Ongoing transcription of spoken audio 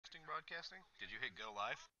broadcasting? Did you hit go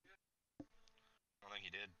live? I don't think you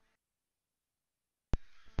did.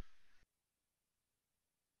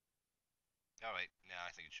 Oh wait, now I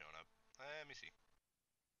think it's showing up. Let me see.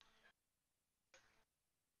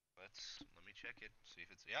 Let me check it. See if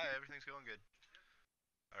it's everything's going good.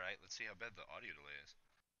 All right, let's see how bad the audio delay is.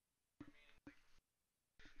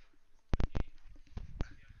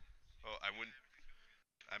 Oh, I won't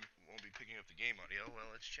be picking up the game audio. Well,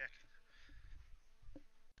 let's check.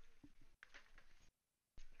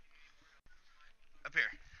 Up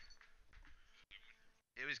here.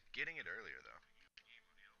 It was getting it earlier though.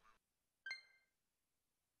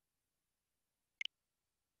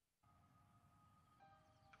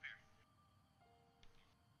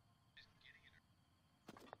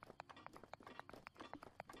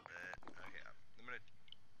 Okay, I'm gonna.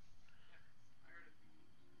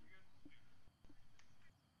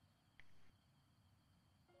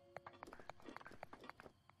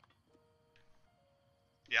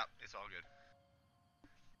 Yeah, it's all good.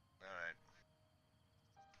 All right.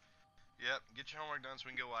 Yep, get your homework done so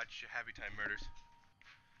we can go watch Happy Time Murders.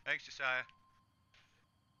 Thanks, Josiah.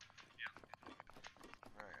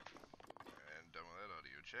 Alright. And done with that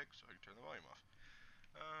audio check, so I can turn the volume off.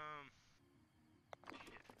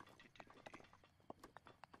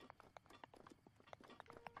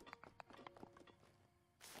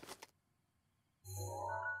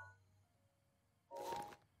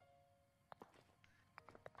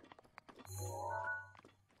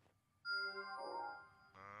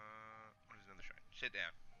 What is another shrine? Sit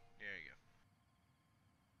down. There you go.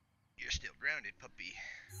 You're still grounded, puppy.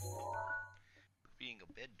 Being a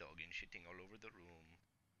bed dog and shitting all over the room.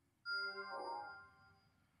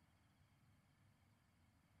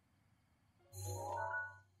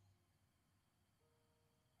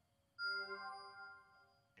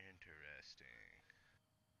 Interesting.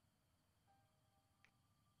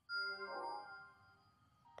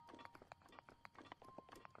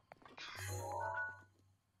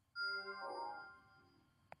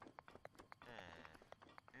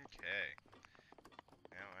 Okay.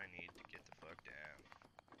 Now I need to get the fuck down.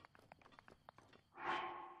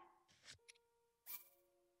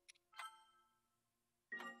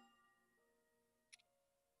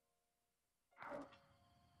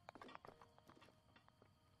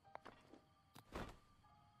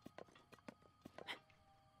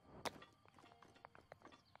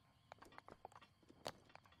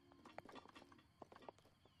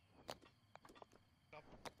 Plop,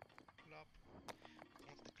 plop.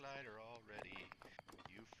 Wants the glider already.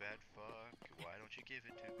 You fat fuck. Why don't you give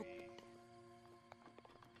it to me?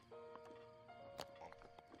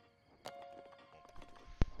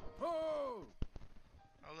 Oh!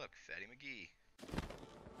 Oh look, Fatty McGee.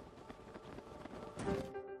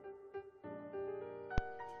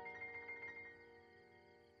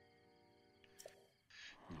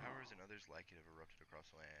 Towers and others like it have erupted across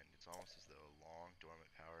the land. It's almost as though a long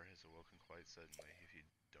dormant power has awoken quite suddenly. If you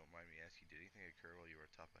don't mind me asking, did anything occur while you were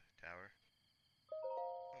atop a tower?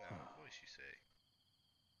 Oh, now what voice you say?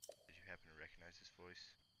 Did you happen to recognize this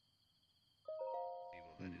voice?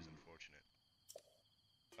 Well, that is unfortunate.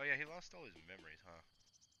 Oh yeah, he lost all his memories, huh?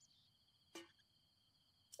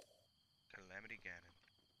 Calamity Ganon.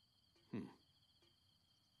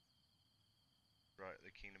 Brought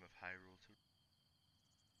the kingdom of Hyrule to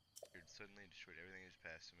suddenly and destroyed everything in its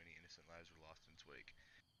past. So many innocent lives were lost in its wake.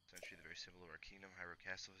 Essentially, the very symbol of our kingdom, Hyrule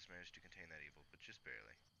Castle, has managed to contain that evil, but just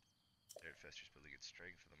barely. There it festers, building its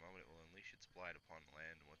strength. For the moment, it will unleash its blight upon the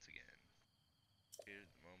land once again. Here,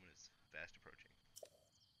 the moment is fast approaching.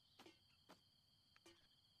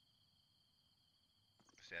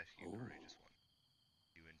 Must ask you, courageous one.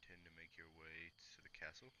 Do you intend to make your way to the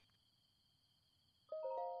castle?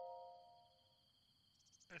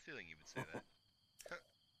 I had a feeling you would say that.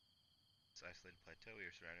 This isolated plateau, we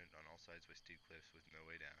are surrounded on all sides by steep cliffs with no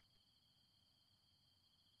way down.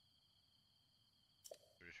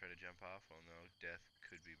 If we were to try to jump off, well no, death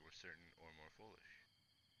could be more certain or more foolish.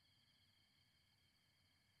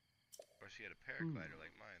 Of course, if you had a paraglider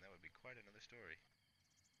like mine, that would be quite another story.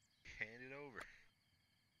 Hand it over.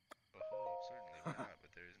 Oh, certainly, why not?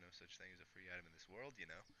 But there is no such thing as a free item in this world, you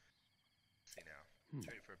know. Let's see now.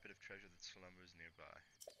 Trade for a bit of treasure that slumbers nearby.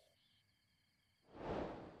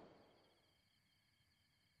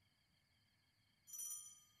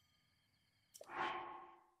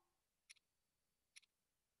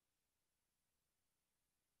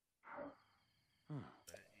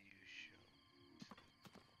 Let you show.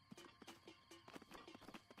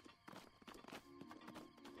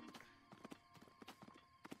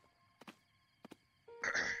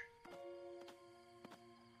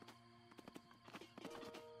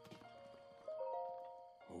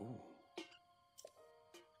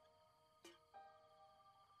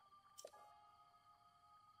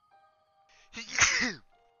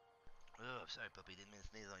 puppy. Didn't mean to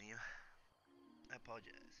sneeze on you. I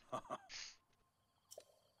apologize.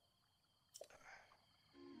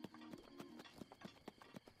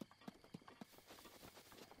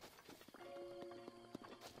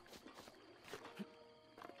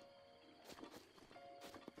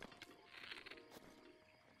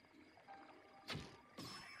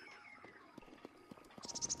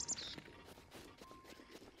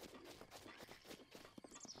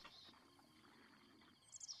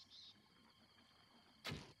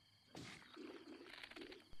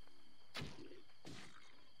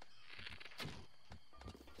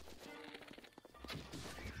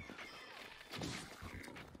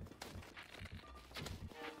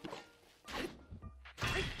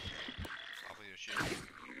 Off with your shit.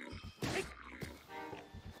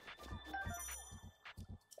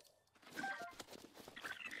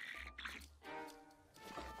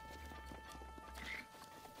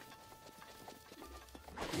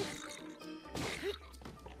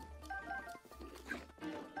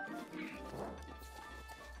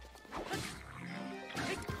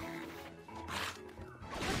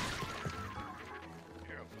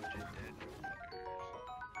 You're a bunch of dead motherfuckers.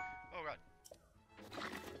 Oh god.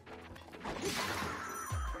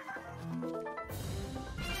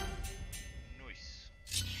 Nice.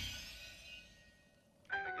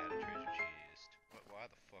 And I got a treasure chest. What? Why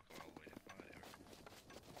the fuck am I all the way to whatever?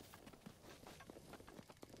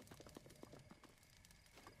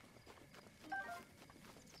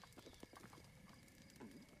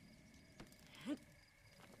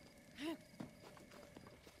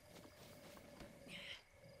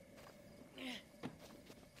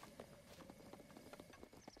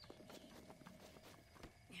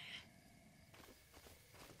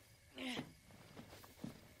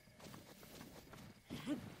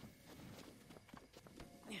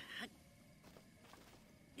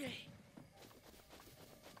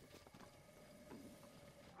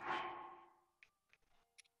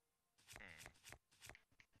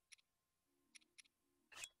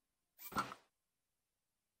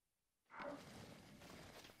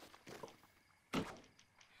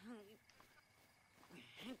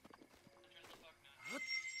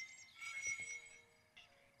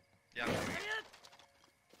 Yeah. Are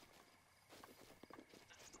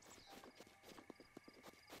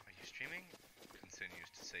you streaming? Continues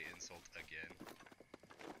to say insult again.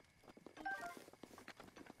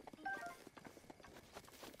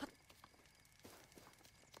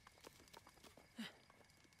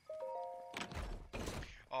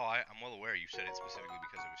 Oh, I'm well aware you said it specifically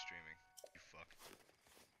because I was streaming. You fuck.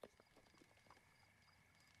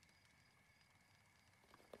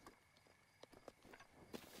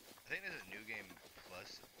 I think there's a new game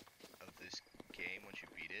plus of this game once you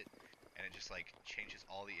beat it, and it just like changes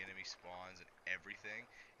all the enemy spawns and everything,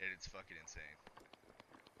 and it's fucking insane.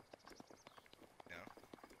 No?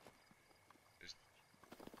 There's...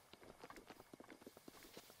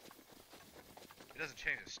 It doesn't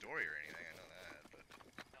change the story or anything, I know that, but...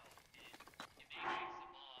 No, it may change the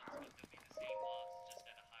mobs, but they'll be the same mobs, just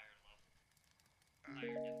at a higher level.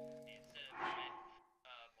 Higher difficulty. Instead of red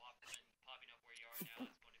moblin popping up where you are now,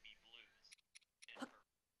 it's going to be blues and purple.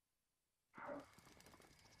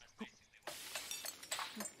 That's basically what it is.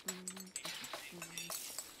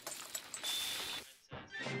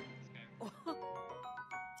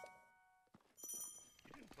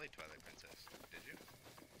 You didn't play Twilight Princess, did you?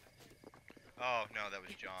 Oh, no, that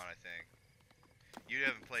was John, I think. You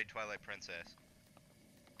haven't played Twilight Princess.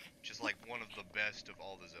 Which is like one of the best of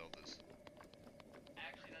all the Zeldas.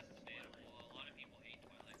 Actually, that's debatable. A lot of people hate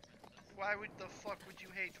Twilight Princess. Why would the fuck would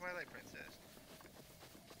you hate Twilight Princess?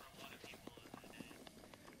 For a lot of people, it is.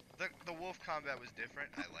 The wolf combat was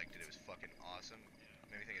different. I liked it. It was fucking awesome.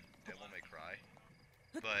 Made me think of Devil May Cry.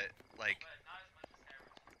 But like, But not as much as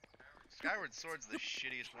Skyward Skyward Sword. Sword's the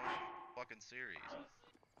shittiest one in the fucking series.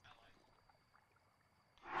 Honestly, I like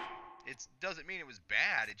it. It doesn't mean it was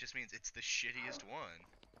bad. It just means it's the shittiest one.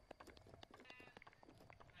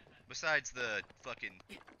 Besides the fucking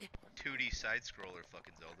 2D side-scroller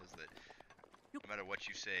fucking Zeldas that, no matter what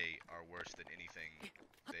you say, are worse than anything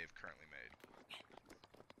they've currently made.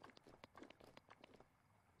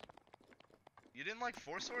 You didn't like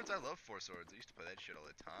Four Swords? I love Four Swords. I used to play that shit all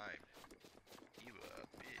the time. You a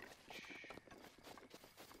bitch.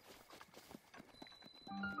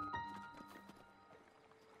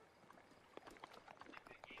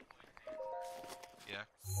 Yeah.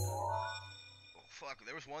 Oh fuck,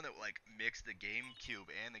 there was one that like mixed the GameCube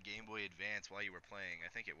and the Game Boy Advance while you were playing. I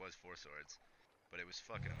think it was Four Swords. But it was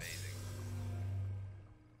fucking amazing.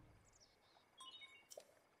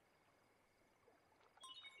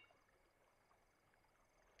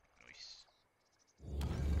 Nice.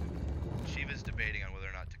 Shiva's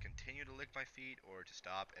my feet or to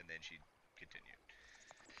stop, and then she continued.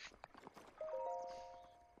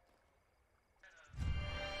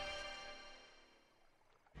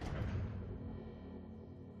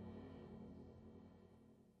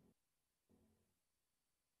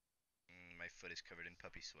 My foot is covered in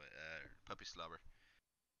puppy sweat, puppy slobber.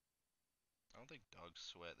 I don't think dogs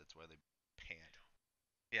sweat. That's why they pant.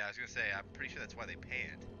 Yeah, I was gonna say, I'm pretty sure that's why they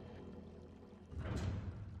pant.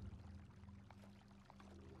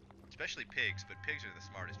 Especially pigs, but pigs are the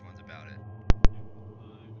smartest ones about it.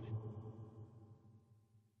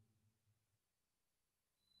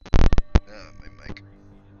 My mic.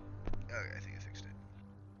 Okay, I think I fixed it.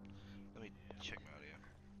 Let me check my audio.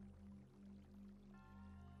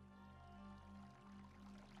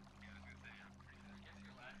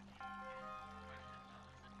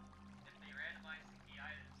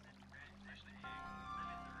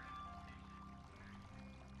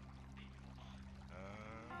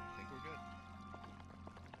 I think we're good.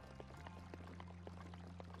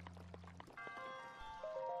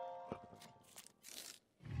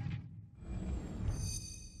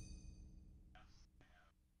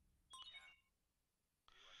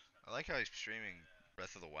 I like how he's streaming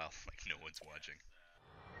Breath of the Wild like no one's watching.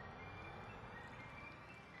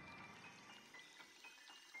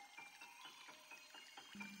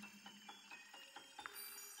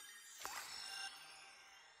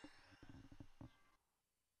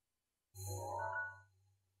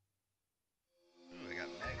 Ooh, they got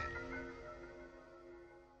magnet.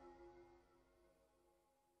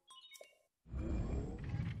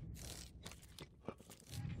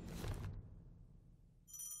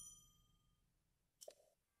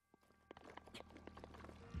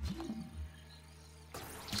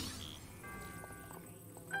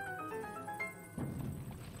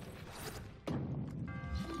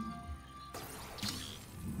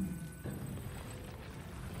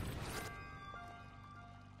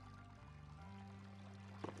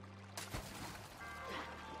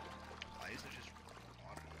 Why is there just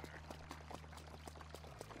water there?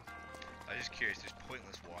 I was just curious, there's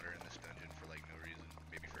pointless water in this dungeon for like no reason.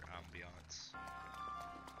 Maybe for ambiance.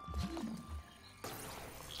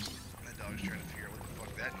 And the dog's trying to figure out what the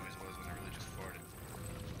fuck that noise was when they really just farted.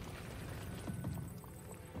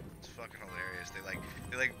 It's fucking hilarious. They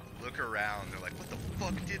look around, they're like, what the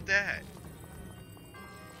fuck did that?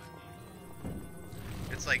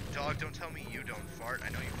 It's like, dog, don't tell me you don't fart. I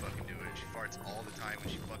know you fucking do it. She farts all the time when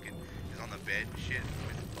she fucking is on the bed and shit and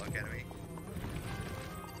annoys the fuck out of me.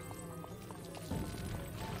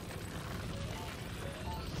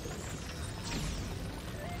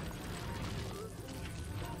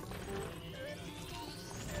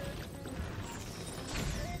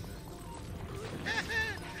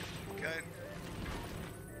 Gun.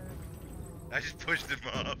 I just pushed him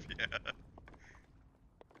off, yeah.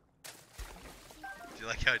 Do you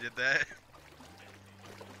like how I did that?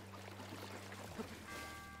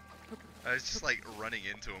 I was just like running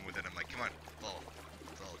into him with it. I'm like, come on, fall.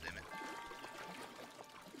 Fall, damn it.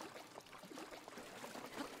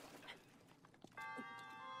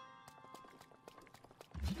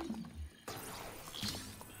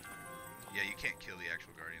 Yeah, you can't kill the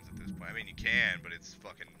actual guardians at this point. I mean, you can, but it's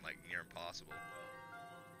fucking like near impossible.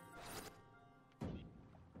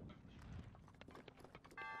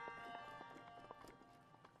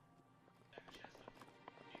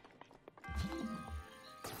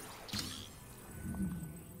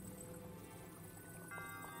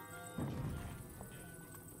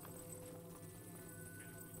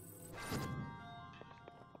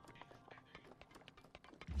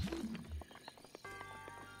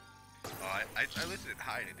 Oh, I listed it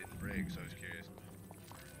high and it didn't break, so I was curious.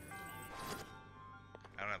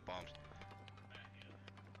 I don't have bombs.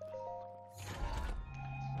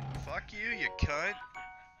 Fuck you, you cunt.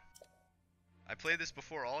 I played this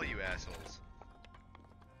before all you assholes.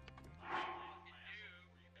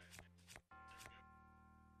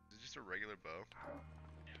 Is it just a regular bow?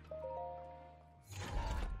 Oh,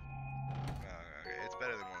 okay, it's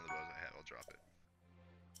better than one of the bows I have. I'll drop it.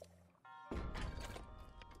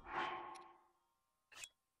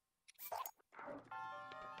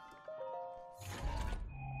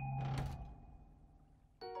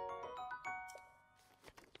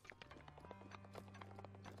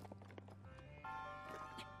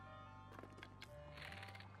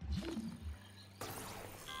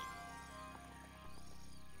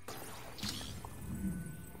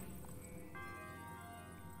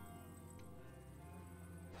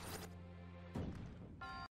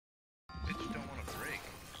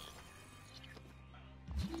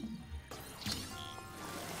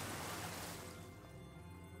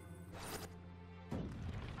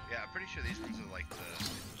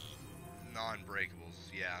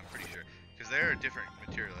 I'm pretty sure. Because they're a different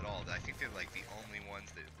material at all. I think they're like the only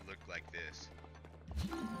ones that look like this.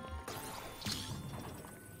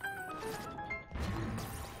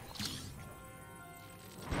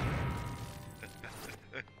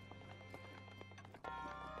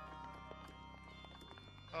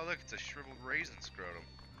 Oh look, it's a shriveled raisin scrotum.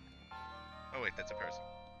 Oh wait, that's a person.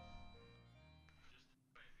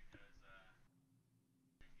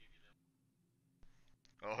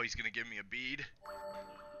 Oh, he's gonna give me a bead.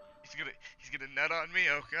 He's gonna nut on me.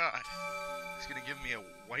 Oh god. He's gonna give me a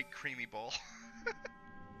white creamy ball.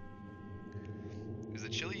 Is the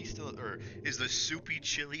chili still, or is the soupy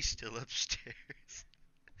chili still upstairs?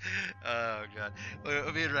 Oh god.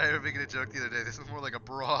 Well, me and Ryan were making a joke the other day. This is more like a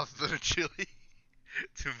broth than a chili.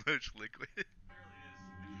 Too much liquid.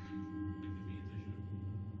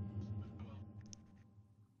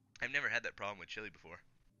 I've never had that problem with chili before.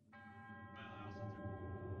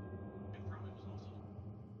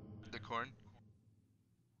 The corn?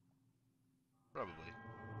 Probably.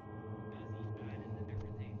 But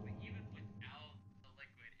even without the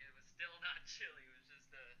liquid, it was still not chili. It was just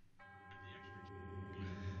a.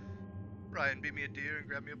 Ryan, beat me a deer and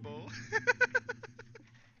grab me a bowl.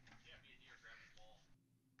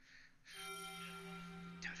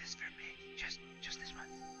 Do this for me. Just this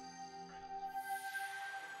once.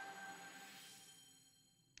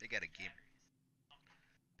 They got a game.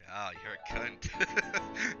 Oh, you're a cunt.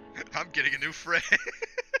 I'm getting a new friend.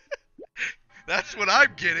 That's what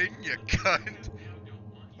I'm getting, you cunt.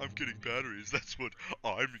 I'm getting batteries. That's what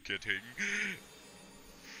I'm getting.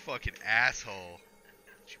 Fucking asshole.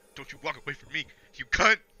 Don't you walk away from me, you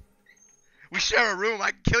cunt. We share a room.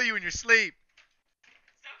 I can kill you in your sleep.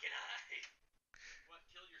 So can I! What,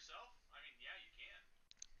 kill yourself? I mean, yeah, you can.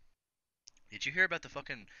 Did you hear about the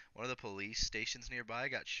fucking one of the police stations nearby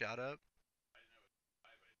got shot up?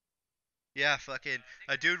 Yeah, fucking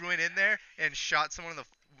a dude went in there and shot one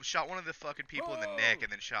of the fucking people in the neck and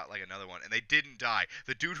then shot like another one and they didn't die.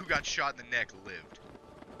 The dude who got shot in the neck lived.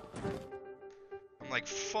 I'm like,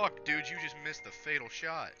 fuck, dude, you just missed the fatal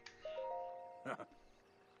shot. What's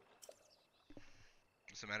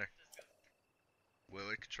the matter?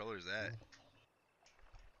 What controller is that?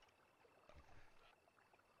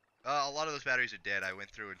 A lot of those batteries are dead. I went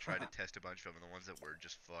through and tried to test a bunch of them, and the ones that were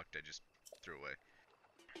just fucked, I just threw away.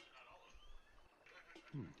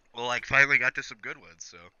 Well, like, finally got to some good ones,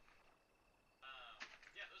 so.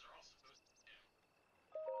 Yeah, those are all supposed to do.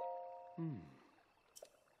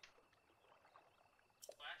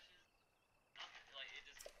 Flashes, nothing. Like, it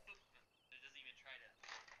just. It doesn't even try to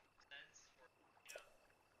sense or.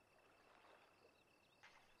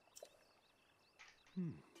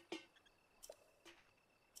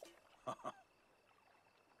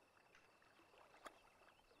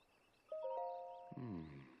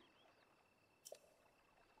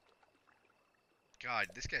 God,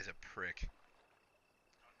 this guy's a prick.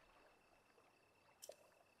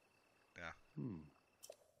 Yeah.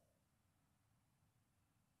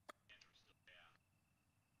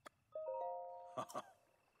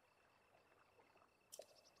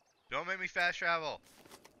 Don't make me fast travel.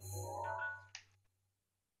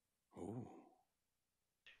 Oh.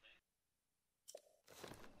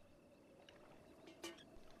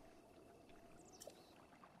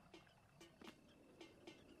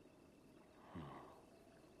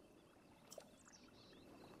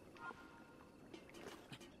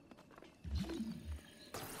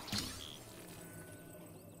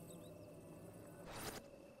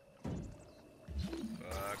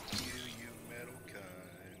 Fuck you, you metal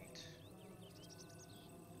cunt.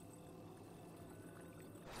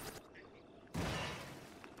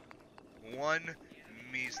 One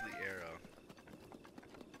measly arrow.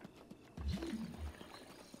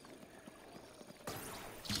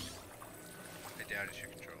 I doubt it's your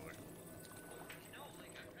controller. No,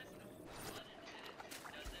 like, I pressed the button and it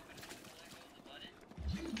does it, but as soon as I let go of the button, the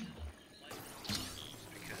light is off. It's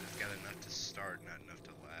because it's got enough to start, not enough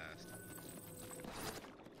to last.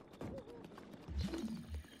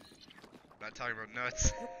 Not talking about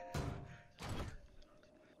nuts.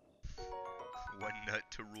 One nut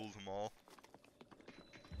to rule them all.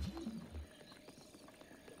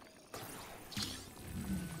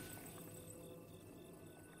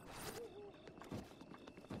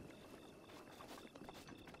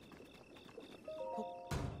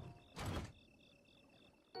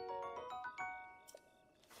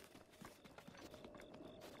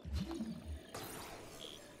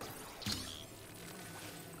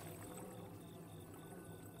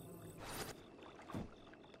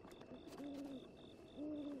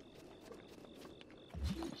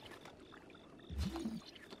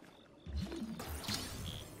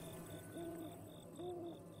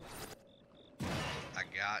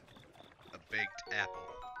 A baked apple.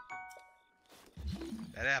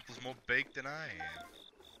 That apple's more baked than I am.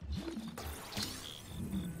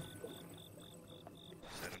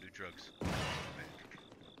 So I don't do drugs. Come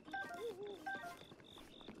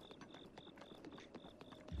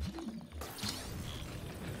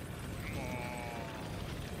on.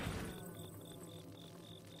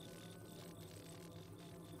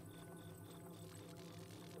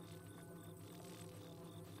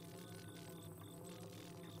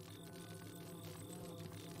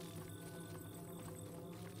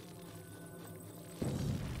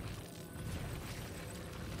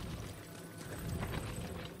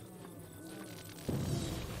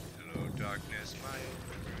 Hello, darkness, my old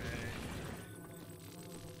friend.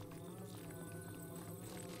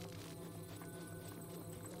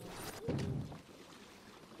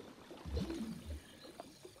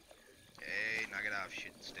 Hey, knock it off,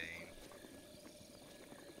 shit stain.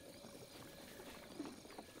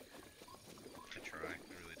 I try, I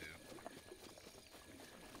really do.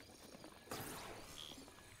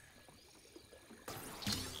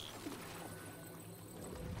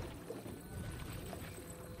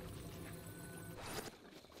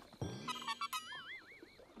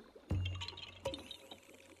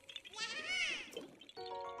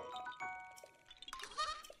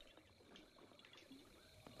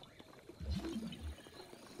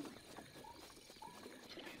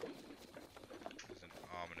 It's an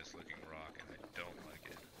ominous looking rock and I don't like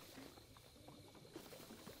it.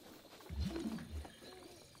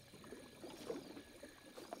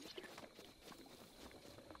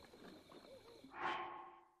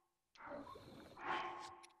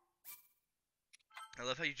 I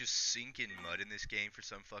love how you just sink in mud in this game for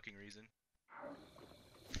some fucking reason.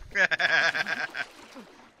 How?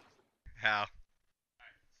 Alright,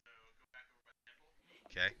 so go back over by the temple.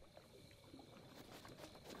 Okay.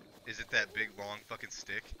 Is it that big long fucking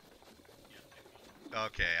stick? Yeah,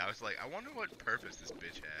 Okay, I was like, I wonder what purpose this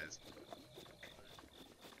bitch has.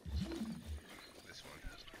 This one.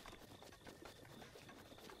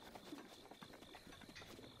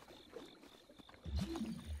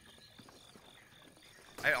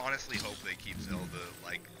 I honestly hope they keep Zelda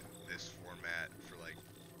like this format for like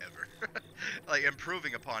ever. Like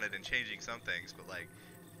improving upon it and changing some things, but like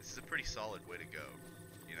this is a pretty solid way to go,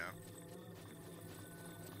 you know?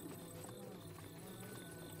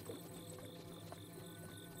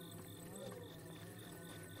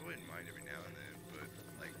 I wouldn't mind every now and then, but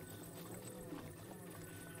like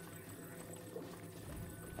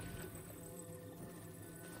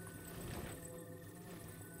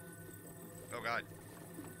oh god.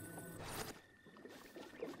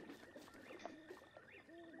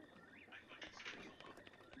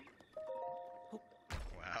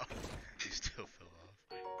 Wow. You still fell off.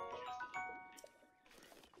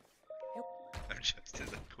 I'm just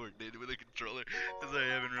as uncoordinated with a controller as I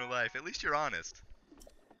am in real life. At least you're honest.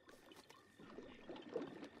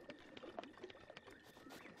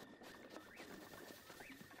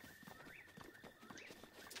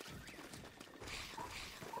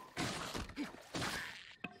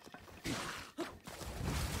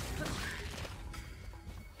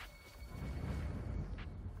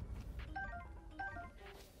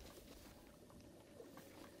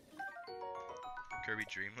 Kirby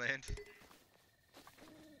Dreamland?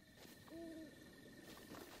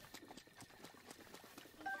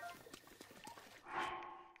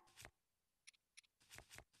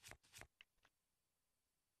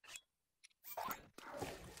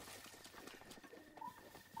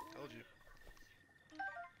 Told you.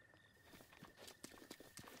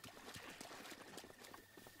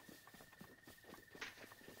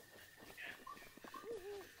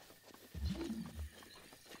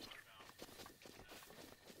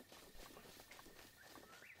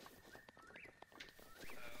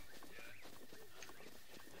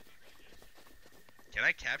 Can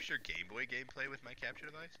I capture Game Boy gameplay with my capture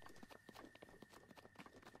device?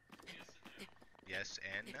 Yes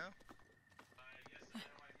and no? yes and no,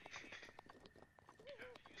 I mean, you have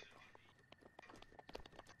to use it on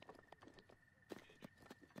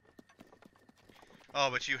the... Oh,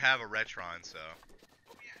 but you have a Retron, so.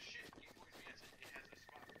 Oh yeah, shit, Game Boy Advance, it has a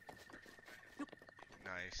spot.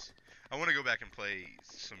 Nice. I want to go back and play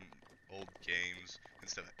some old games and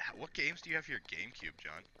stuff. What games do you have for your GameCube,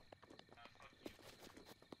 John? Fuck you.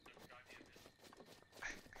 No goddamn business.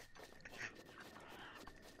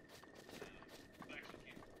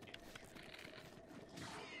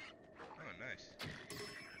 Oh, nice.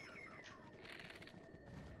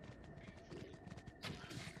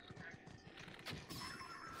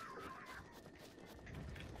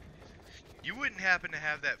 You wouldn't happen to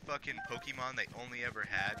have that fucking Pokemon they only ever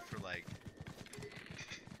had for like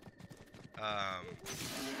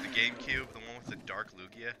The GameCube, the one with the dark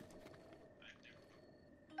Lugia.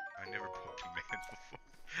 I never poked a man before.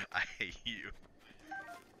 I hate you.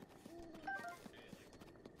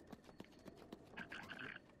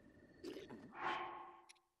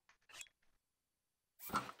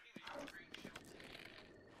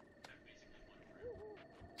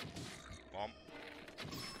 Womp.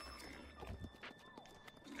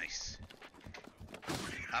 Nice.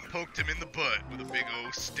 I poked him in the butt with a big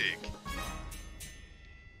old stick.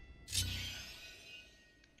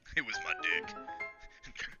 It was my dick.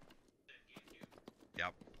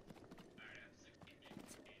 Yep.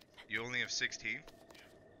 You only have 16?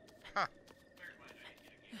 Huh.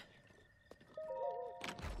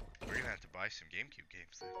 We're gonna have to buy some GameCube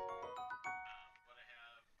games then.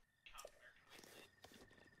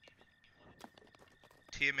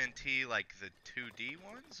 TMNT like the 2D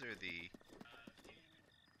ones or the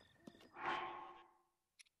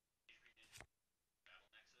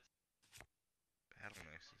Battle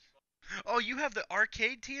Nexus? Oh, you have the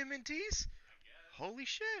arcade TMNTs? Holy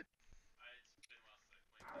shit.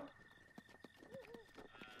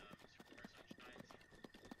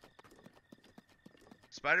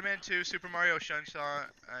 Spider-Man 2, Super Mario Sunshine,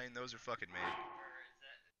 I mean, those are fucking made.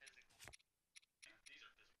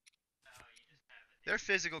 They're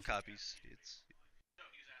physical copies. It's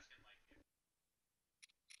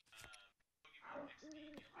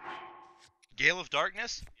Gale of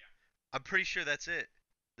Darkness? I'm pretty sure that's it.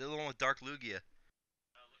 The one with Dark Lugia.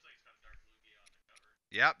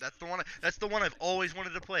 Yep, that's the one. That's the one I've always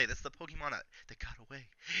wanted to play. That's the Pokemon that got away.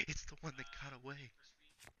 It's the one that got away.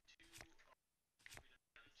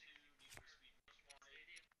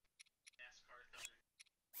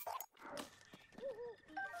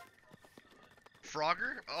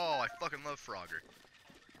 Frogger? Oh, I fucking love Frogger.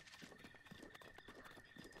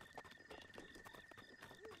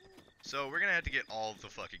 So we're gonna have to get all the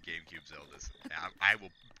fucking GameCube Zeldas. I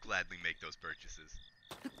will gladly make those purchases.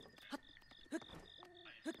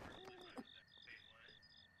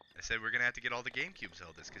 I said we're gonna have to get all the GameCube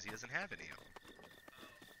Zeldas because he doesn't have any of them.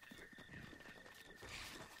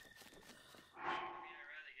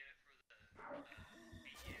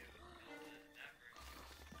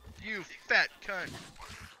 You fat cunt!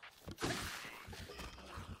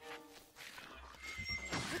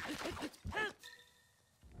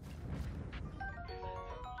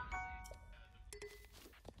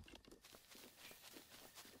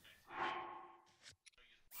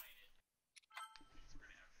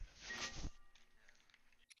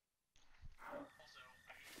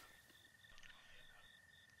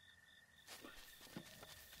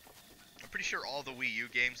 I'm pretty sure all the Wii U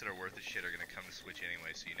games that are worth a shit are gonna come to Switch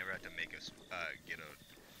anyway, so you never have to make us get a.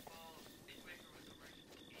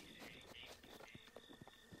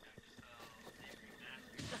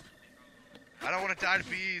 I don't want to die to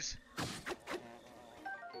bees.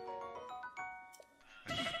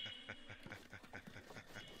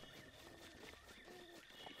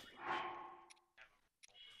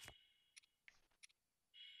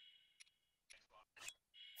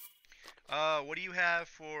 What do you have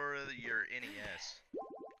for your NES?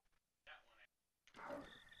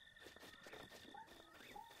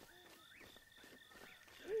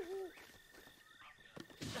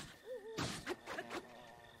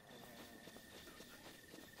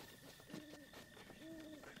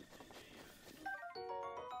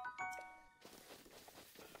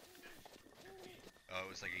 Oh, it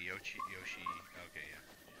was like a Yoshi. Okay, yeah.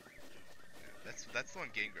 That's the one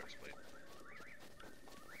Game Grumps played.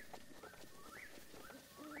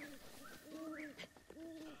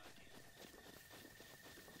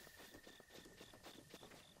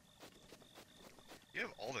 You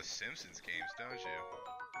have all the Simpsons games, don't you?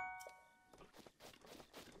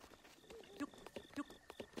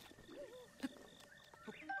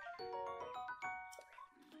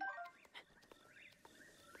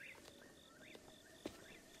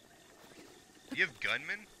 You have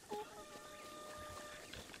Gunman?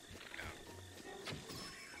 No.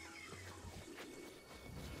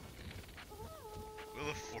 Wheel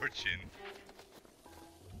of Fortune.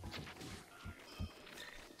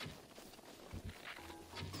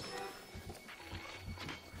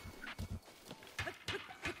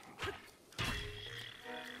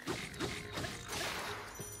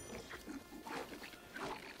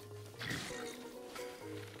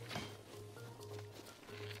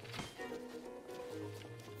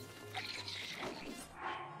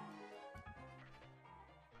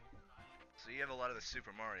 So you have a lot of the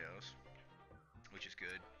Super Marios, which is good.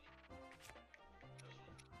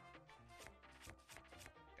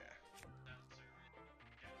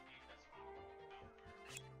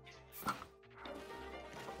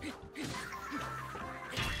 Yeah.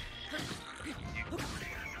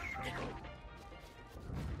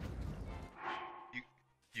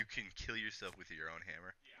 yourself with your own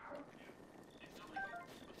hammer. It's not like you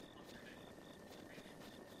put the lumber in it,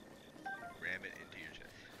 Ram it into your chest.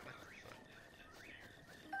 What the fuck?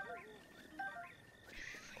 If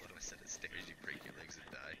you fall down a set of stairs, you break your legs and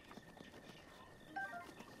die.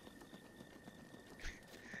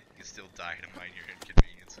 You can still die to mind your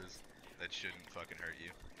inconveniences. That shouldn't fucking hurt you.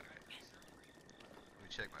 Alright. Let me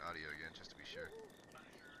check my audio again just to be sure.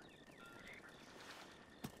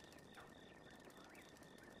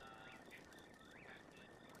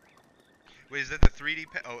 Wait, is that the 3D?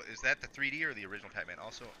 Oh, is that the 3D or the original Pac-Man?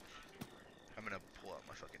 Also, I'm gonna pull out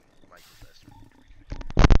my fucking mic real fast.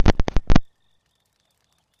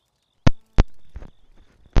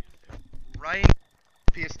 Right?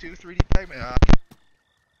 PS2 3D Pac-Man.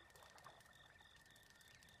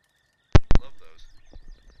 Love those.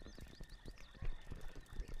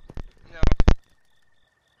 No.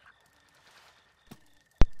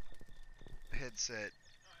 Headset.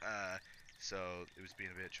 So it was being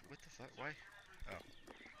a bitch. What the fuck? Why? Oh.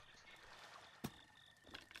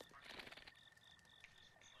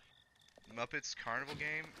 Muppets Carnival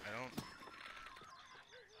game?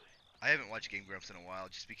 I haven't watched Game Grumps in a while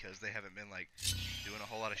just because they haven't been like doing a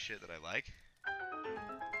whole lot of shit that I like.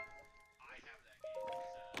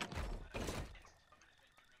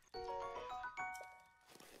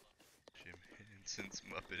 Jim Henson's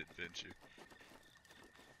Muppet Adventure.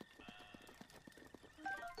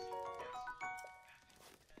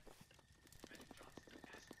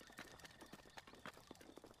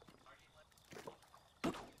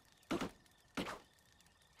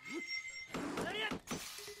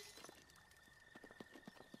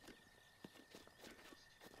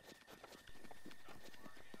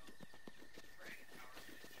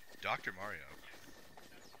 Dr. Mario.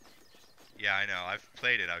 Yeah, I know. I've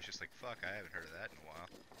played it. I was just like, fuck, I haven't heard of that in a while.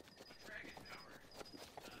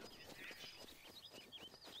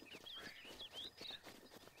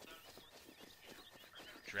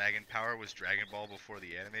 Dragon Power was Dragon Ball before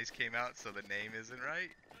the animes came out, so the name isn't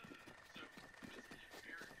right?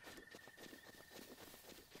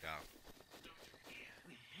 Yeah.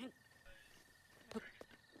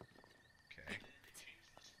 Okay.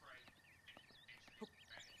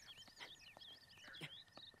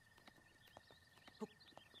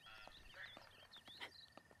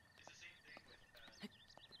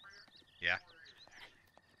 Yeah.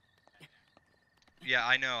 Yeah,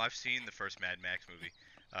 I know. I've seen the first Mad Max movie.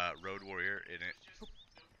 Road Warrior in it.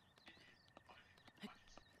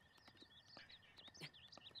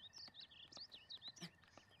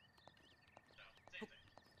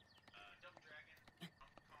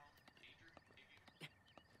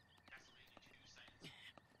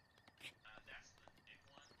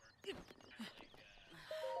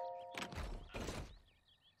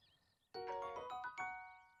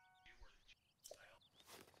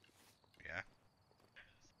 Yeah.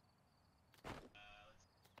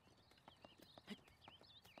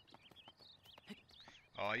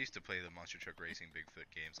 Oh, I used to play the Monster Truck Racing Bigfoot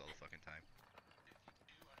games all the fucking time.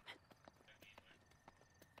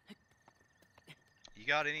 You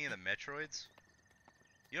got any of the Metroids?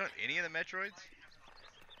 You don't have any of the Metroids?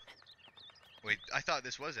 Wait, I thought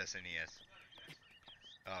this was SNES.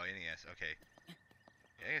 Oh, NES, okay.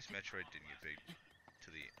 Yeah, I guess Metroid didn't get big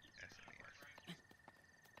to the SNES.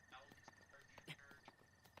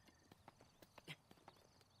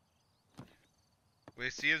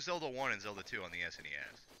 Wait, so you have Zelda 1 and Zelda 2 on the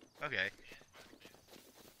SNES. Okay.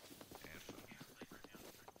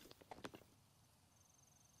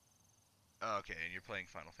 Oh, okay, and you're playing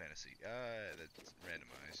Final Fantasy. That's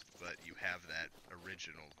randomized, but you have that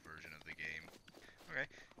original version of the game. Okay,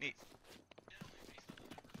 neat.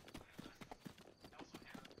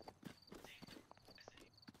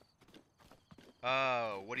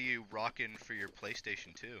 What are you rocking for your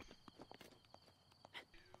PlayStation 2?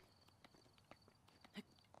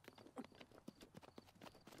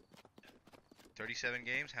 37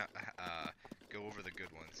 games? Go over the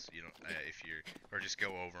good ones. You don't, if you're, or just go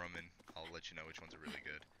over them and I'll let you know which ones are really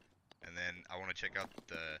good. And then I want to check out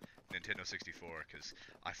the Nintendo 64 because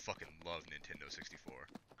I fucking love Nintendo 64.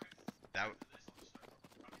 That.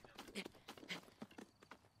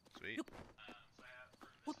 Sweet.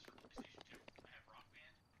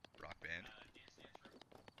 Rock Band.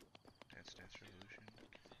 Dance Dance Revolution.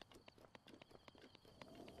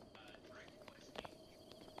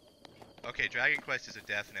 Okay, Dragon Quest is a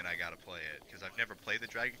definite I gotta play it, because I've never played the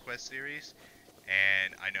Dragon Quest series,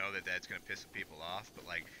 and I know that that's gonna piss some people off, but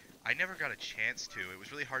like, I never got a chance to. It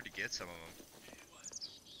was really hard to get some of them.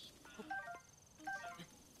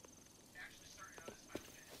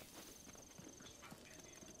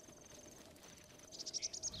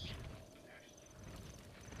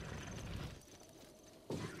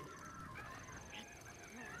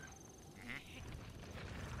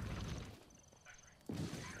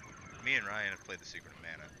 Me and Ryan have played the Secret of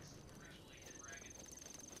Mana.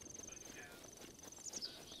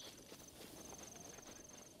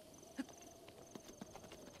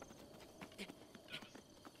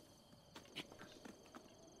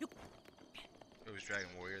 It was Dragon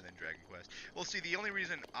Warrior, then Dragon Quest. Well, see, the only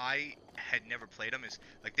reason I had never played them is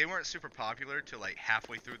like they weren't super popular till like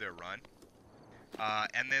halfway through their run.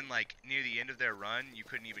 And then like near the end of their run, you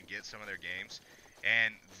couldn't even get some of their games.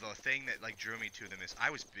 And the thing that like drew me to them is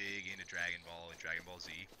I was big into Dragon Ball and Dragon Ball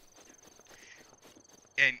Z.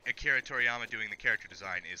 And Akira Toriyama doing the character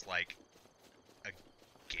design is like a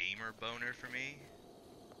gamer boner for me.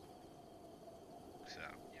 So.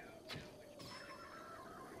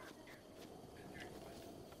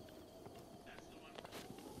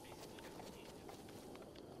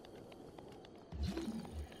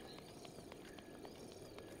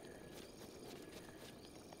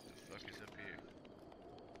 The fuck is up here?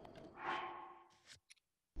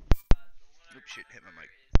 Oop, shit, hit my mic.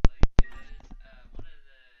 One of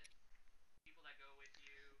the people that go with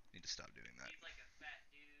you Need to stop doing that. he's like a fat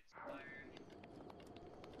dude, fire.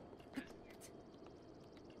 That's weird.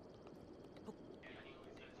 Yeah, he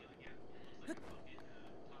always says he like, yeah, it looks like a fucking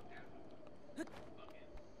top half of a fucking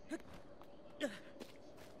yeah. That's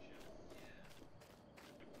very professional.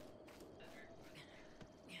 That might be. I mean that he's in the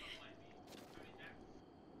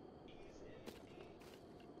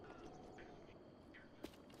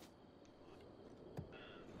I know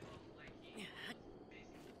we well like he was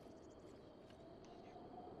basically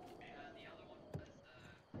the other one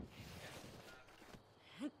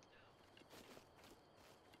was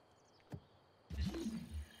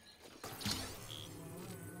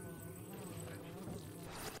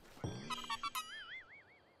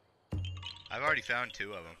I've already found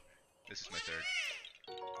 2 of them. This is my 3rd.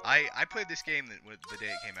 I played this game the day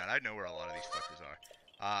it came out. I know where a lot of these fuckers are.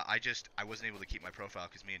 I wasn't able to keep my profile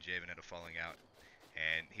because me and Javen had a falling out,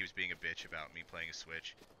 and he was being a bitch about me playing a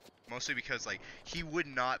Switch. Mostly because like he would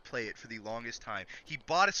not play it for the longest time. He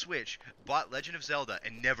bought a Switch, bought Legend of Zelda,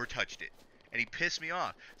 and never touched it. And he pissed me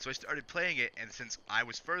off. So I started playing it, and since I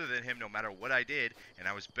was further than him no matter what I did, and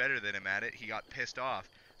I was better than him at it, he got pissed off.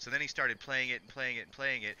 So then he started playing it and playing it and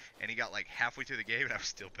playing it, and he got like halfway through the game, and I was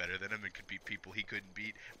still better than him and could beat people he couldn't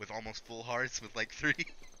beat with almost full hearts with like 3.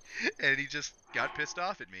 And he just got pissed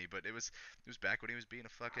off at me. But it was back when he was being a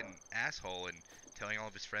fucking asshole and telling all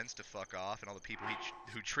of his friends to fuck off and all the people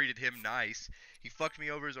who treated him nice. He fucked me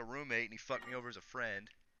over as a roommate and he fucked me over as a friend.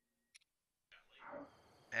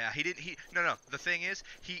 Yeah, he didn't. No. The thing is,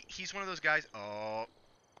 he's one of those guys. Oh,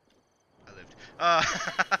 I lived.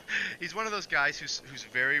 He's one of those guys who's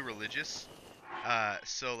very religious.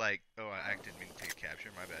 So like, oh, I didn't mean to take a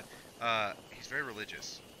capture. My bad. He's very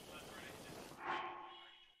religious.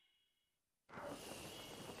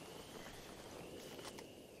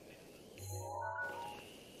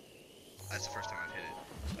 That's the first time I've hit it.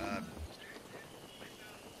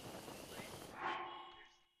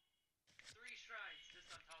 three shrines just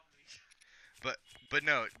on top of each other. But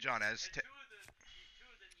no, John, as And two of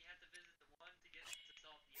them you had to visit the one to get to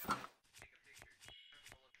solve the other. Take a picture. Remember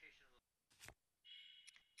the location of the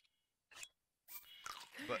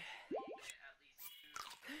but at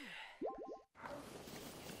least two.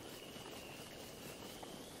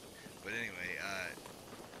 but anyway,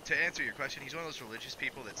 to answer your question, he's one of those religious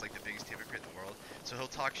people that's like the biggest hypocrite in the world. So he'll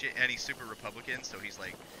talk shit, and he's super Republican. So he's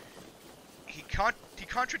like, he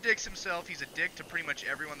contradicts himself. He's a dick to pretty much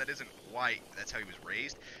everyone that isn't white. That's how he was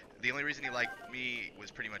raised. The only reason he liked me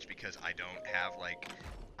was pretty much because I don't have like,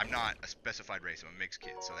 I'm not a specified race. I'm a mixed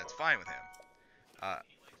kid, so that's fine with him.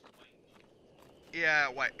 Yeah,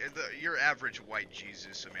 white, your average white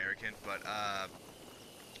Jesus American. But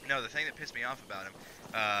no, the thing that pissed me off about him,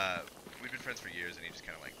 we've been friends for years, and he just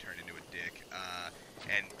kind of like turned into a dick.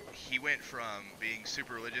 And he went from being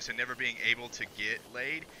super religious and never being able to get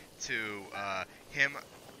laid to him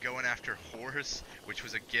going after whores, which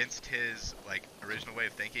was against his like original way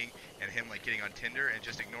of thinking, and him like getting on Tinder and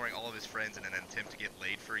just ignoring all of his friends in an attempt to get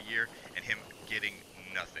laid for a year, and him getting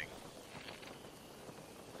nothing.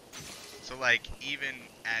 So like even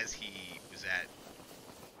as he was at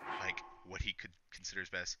like what he could consider his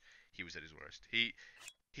best, he was at his worst. He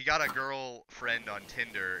got a girlfriend on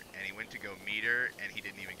Tinder, and he went to go meet her, and he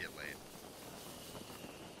didn't even get laid.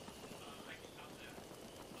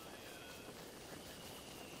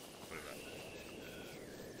 What about?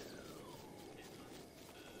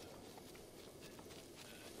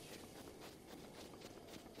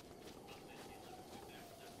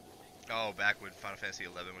 Oh, back when Final Fantasy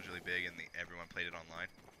 11 was really big and everyone played it online.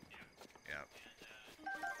 Yeah.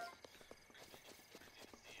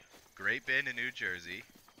 Great Bend in New Jersey.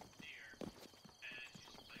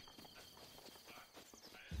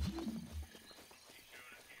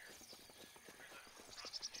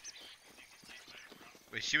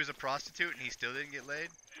 Wait, she was a prostitute and he still didn't get laid?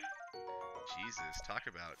 Jesus, talk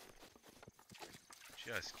about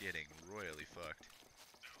just getting royally fucked.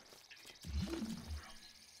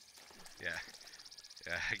 Yeah.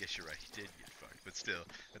 Yeah, I guess you're right. He did get fucked, but still,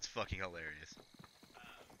 that's fucking hilarious.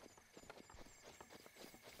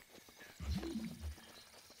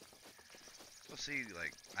 Well, see,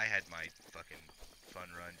 like, I had my fucking fun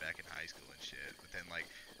run back in high school and shit, but then, like,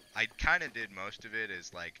 I kind of did most of it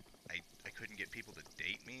as, like, I couldn't get people to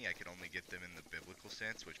date me. I could only get them in the biblical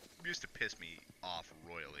sense, which used to piss me off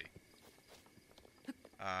royally.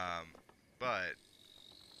 But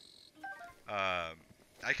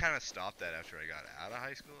I kind of stopped that after I got out of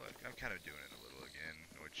high school. I'm kind of doing it a little again,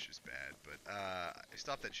 which is bad, but I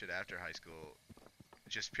stopped that shit after high school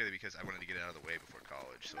just purely because I wanted to get it out of the way before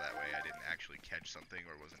college, so that way I didn't actually catch something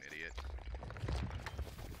or was an idiot.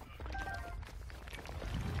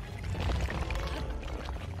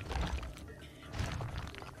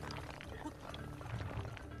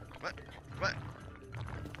 What? What?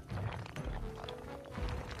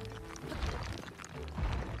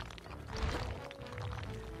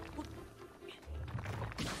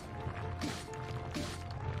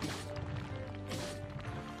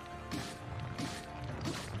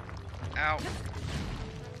 Ow.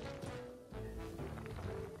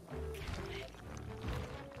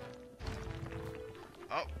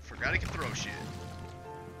 Oh, forgot he can throw shit.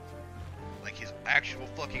 Like his actual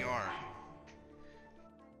fucking arm.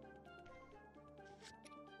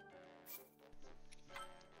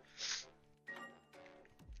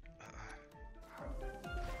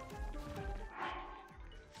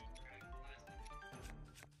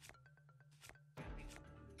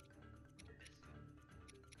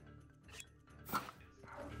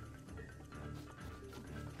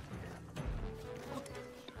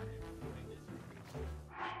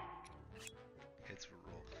 Hits for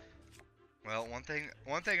roll. Well, one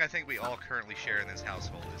thing I think we all currently share in this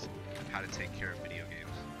household is how to take care of video games.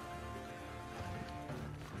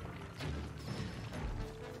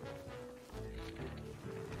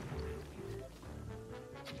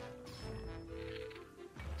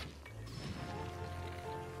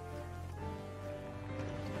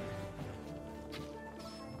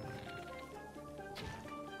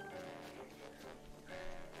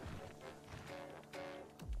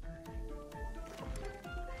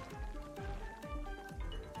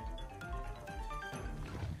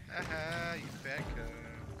 Haha, you fat cunt.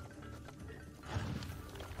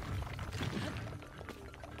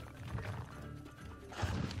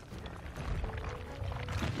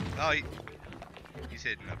 Oh, he's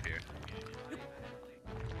hidden up here.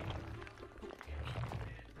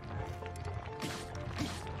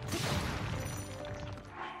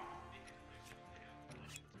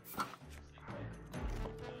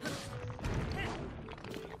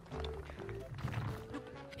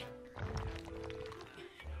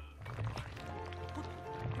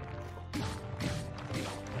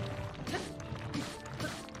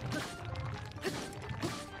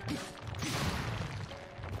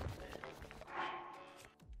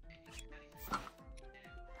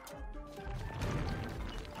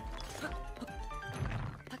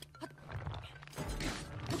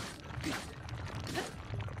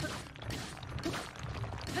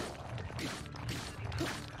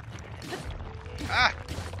 Ah!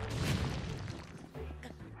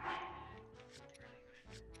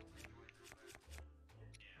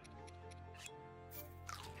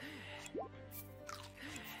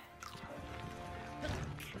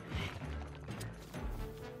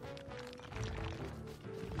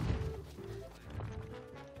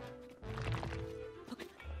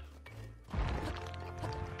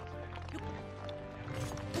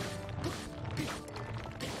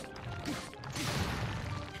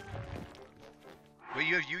 Wait,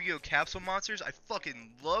 you have Yu-Gi-Oh! Capsule Monsters? I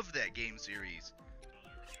fucking love that game series.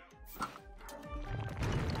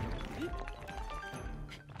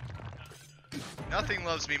 Nothing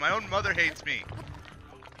loves me. My own mother hates me.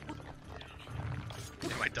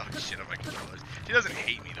 And my dog shit on my controllers. She doesn't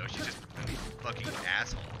hate me though. She's just a fucking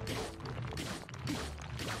asshole.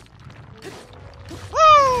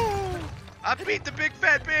 Woo! I beat the big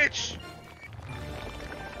fat bitch.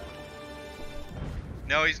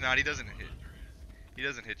 No, he's not. He doesn't hit. He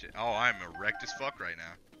doesn't hit you. Oh, I'm erect as fuck right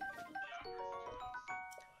now.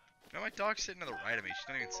 No, my dog's sitting to the right of me. She's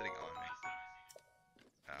not even sitting on me.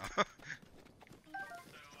 Oh.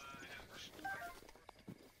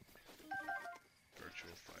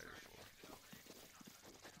 Virtual Fighter 4.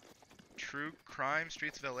 True Crime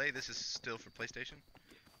Streets of LA. This is still for PlayStation?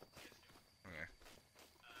 Okay.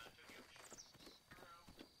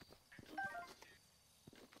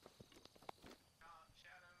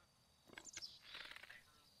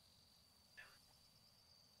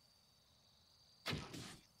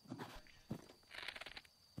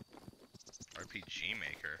 RPG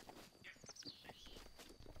Maker.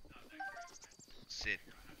 Sit.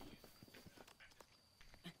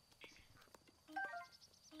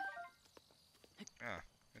 Ah,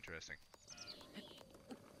 interesting.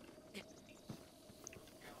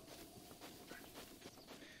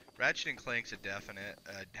 Ratchet and Clank's a definite.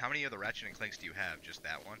 How many of the Ratchet and Clanks do you have? Just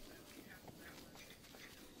that one?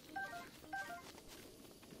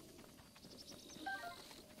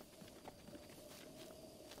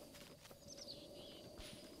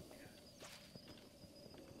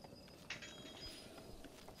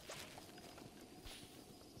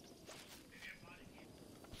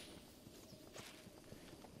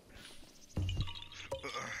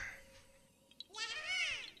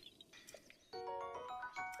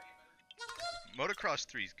 Motocross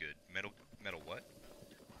 3 is good. Metal what?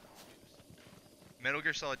 Metal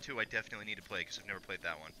Gear Solid 2 I definitely need to play because I've never played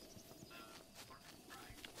that one.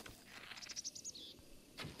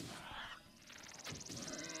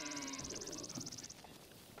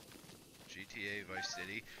 GTA Vice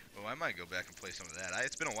City. Oh, I might go back and play some of that.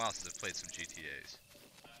 It's been a while since I've played some GTAs.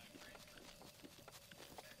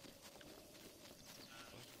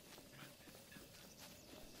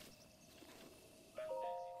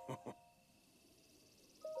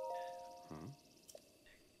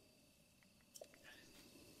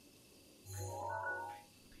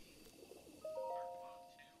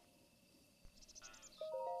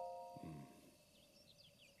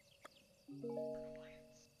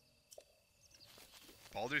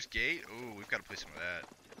 Baldur's Gate? Ooh, we've got to play some of that.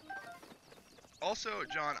 Also,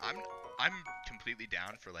 John, I'm completely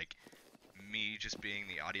down for like me just being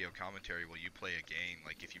the audio commentary while you play a game.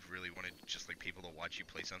 Like if you really wanted just like people to watch you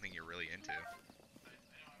play something you're really into.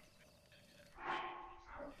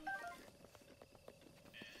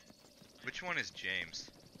 Which one is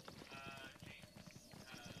James?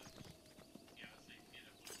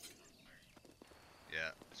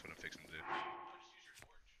 Yeah, that's what I'm fixing to do.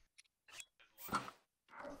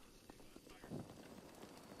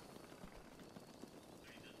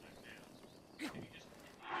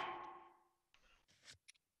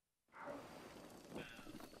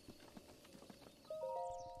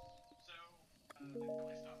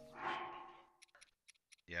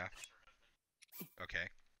 Yeah. Okay.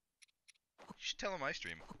 You should tell him I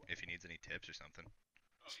stream if he needs any tips or something.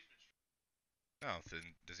 Oh,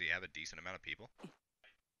 then does he have a decent amount of people?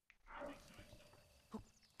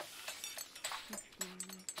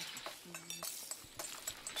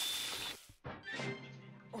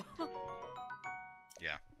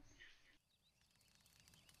 Yeah.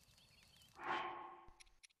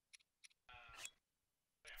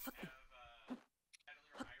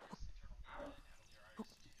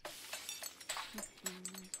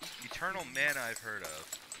 Eternal Man I've heard of.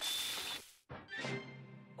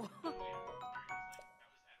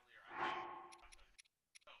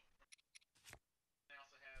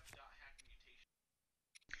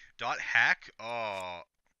 Dot hack? Oh.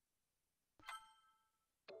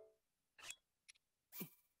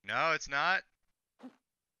 No, it's not?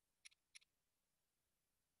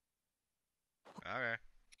 Okay.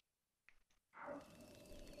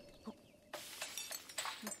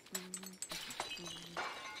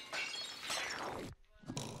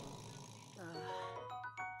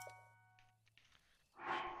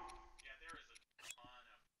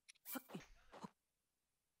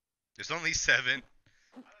 There's only 7.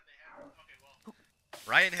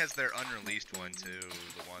 Ryan has their unreleased one too,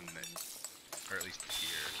 the one that, or at least here.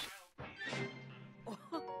 Now,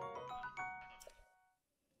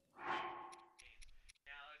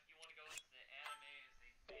 if you want to go into the animes,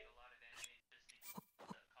 they made a lot of animes just to keep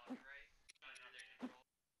the copyright under their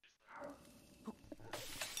control.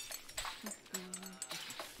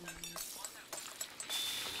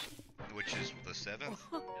 Which is the 7th?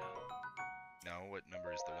 No, what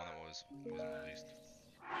number is the one that wasn't released?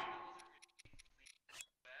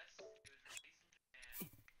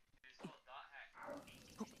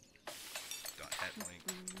 Dot hat link.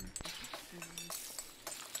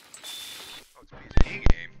 Oh, it's a PSP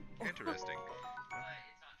game. Interesting.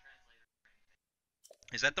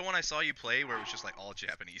 Is that the one I saw you play where it was just like all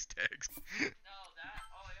Japanese text? No, that.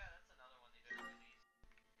 Oh yeah, that's another one they didn't release.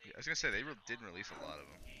 Yeah, I was gonna say they didn't release a lot of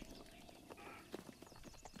them.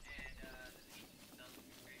 And the PC doesn't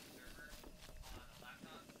create server on a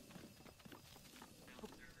laptop.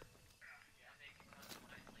 Build server. And they can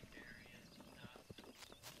customize like areas and stuff.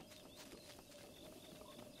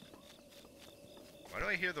 Why do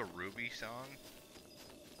I hear the Ruby song?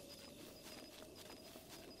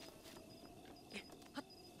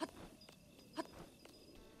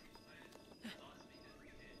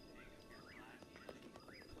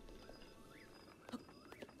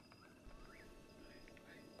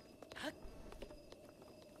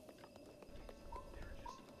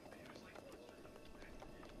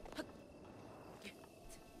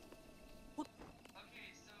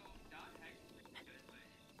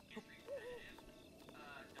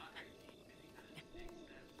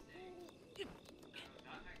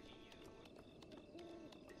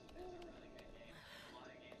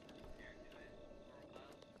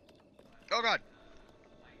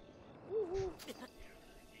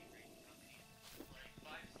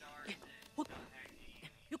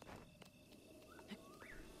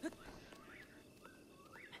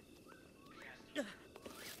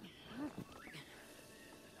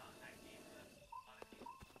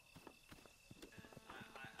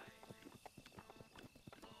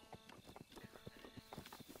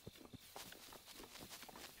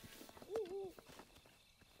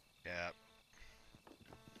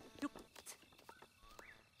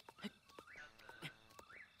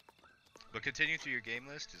 But continue through your game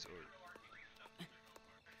list is or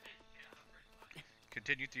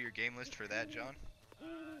continue through your game list for that, John.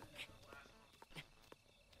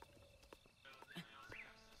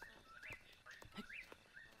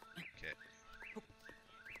 Okay.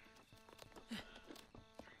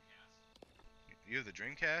 You have the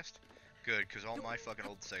Dreamcast? Good, because all my fucking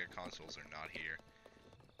old Sega consoles are not here.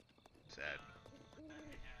 Sad.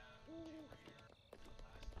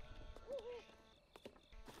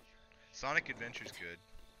 Sonic Adventure's good.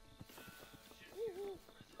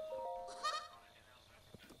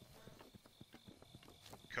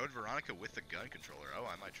 Code Veronica with the gun controller. Oh,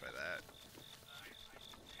 I might try that.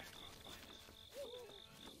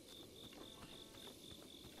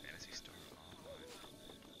 Fantasy Star Online.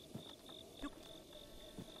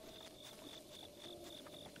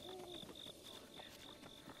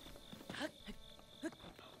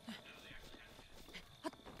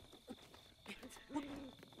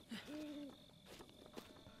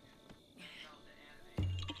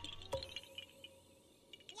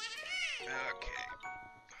 Okay.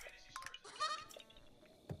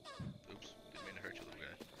 Oops, didn't mean to hurt you, little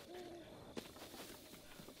guy.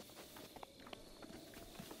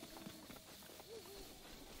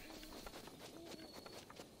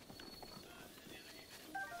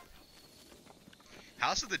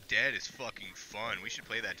 House of the Dead is fucking fun. We should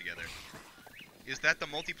play that together. Is that the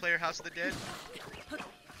multiplayer House of the Dead?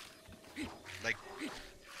 Like,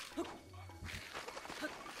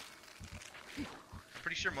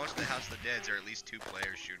 pretty sure most of the House of the Deads are at least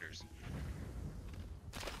two-player shooters.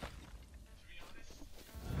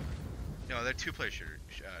 No, they're two-player shooters.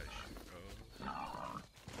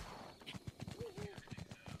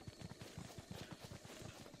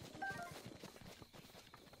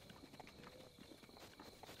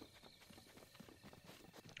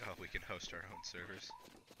 Oh, we can host our own servers.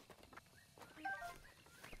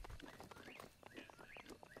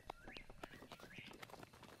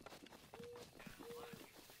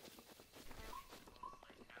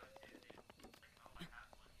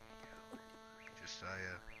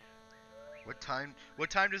 Josiah. What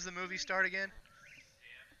time does the movie start again?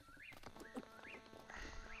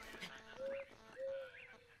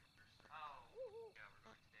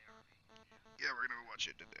 Yeah, we're gonna watch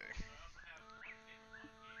it today.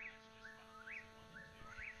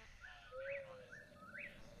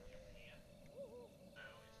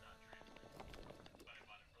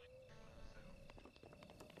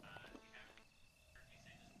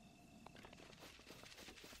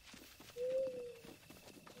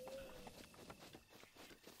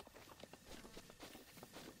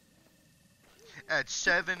 At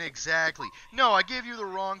 7 exactly. No, I gave you the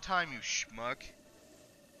wrong time, you schmuck.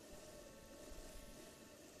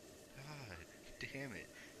 God damn it.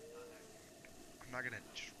 I'm not gonna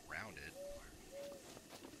drown it.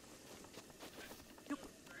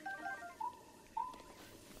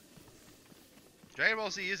 Dragon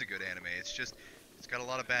Ball Z is a good anime. It's just, it's got a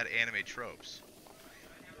lot of bad anime tropes.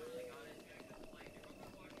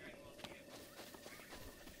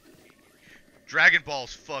 Dragon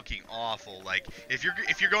Ball's fucking awful. Like, if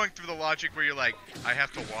you're going through the logic where you're like, I have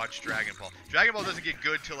to watch Dragon Ball. Dragon Ball doesn't get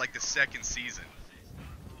good till like the second season.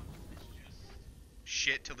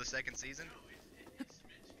 Shit till the second season?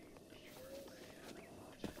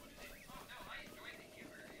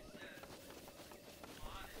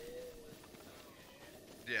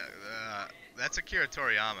 Yeah, that's Akira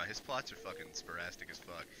Toriyama. His plots are fucking sporadic as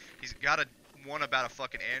fuck. He's got one about a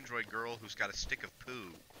fucking android girl who's got a stick of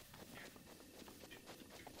poo.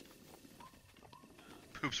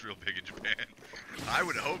 Poop's real big in Japan. I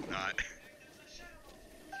would hope not.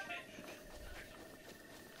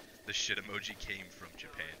 The shit emoji came from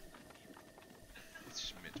Japan.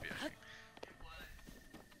 It's meant to be, I think.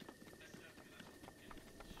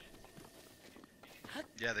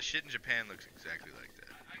 Yeah, the shit in Japan looks exactly like that.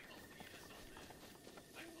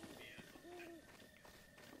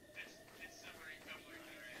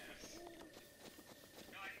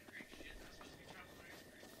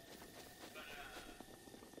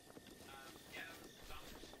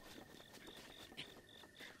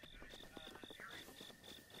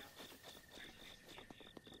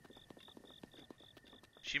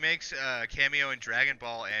 She makes a cameo in Dragon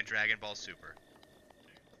Ball and Dragon Ball Super.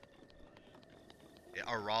 Yeah,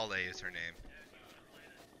 Arale is her name.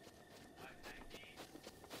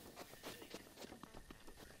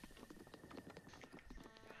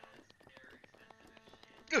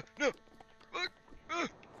 No! Fuck! God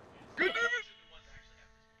damn it!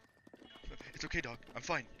 It's okay, dog. I'm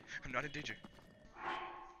fine. I'm not in danger.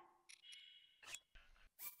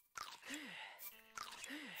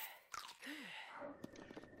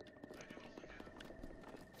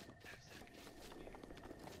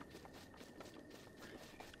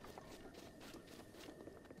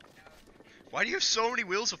 Why do you have so many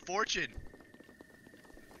Wheels of Fortune?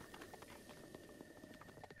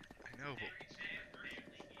 I know, but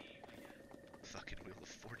fucking Wheel of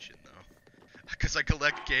Fortune though. Because I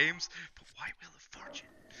collect games, but why Wheel of Fortune?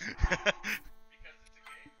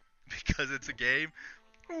 Because it's a game.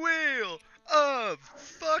 Wheel of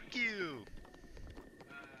fuck you.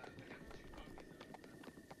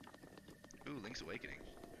 Ooh, Link's Awakening.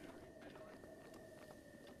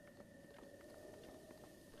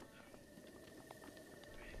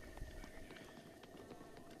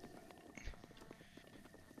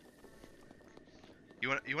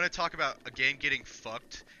 You want to talk about a game getting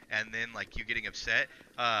fucked and then like you getting upset?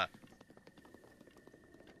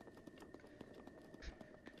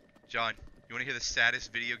 John, you want to hear the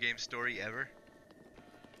saddest video game story ever?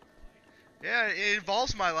 Yeah, it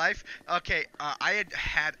involves my life. Okay, I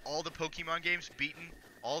had all the Pokemon games beaten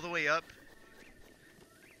all the way up.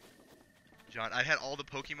 John, I had all the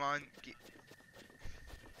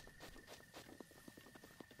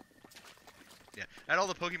yeah, I had all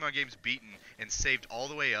the Pokemon games beaten and saved all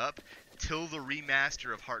the way up till the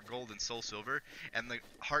remaster of Heart Gold and Soul Silver. And the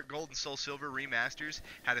Heart Gold and Soul Silver remasters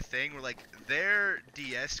had a thing where like their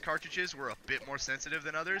DS cartridges were a bit more sensitive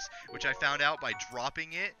than others, which I found out by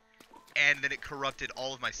dropping it. And then it corrupted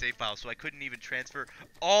all of my save files, so I couldn't even transfer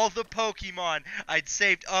all the Pokemon I'd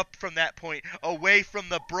saved up from that point away from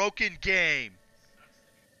the broken game.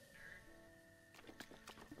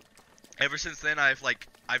 Ever since then, I've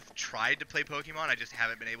tried to play Pokemon, I just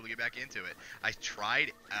haven't been able to get back into it. I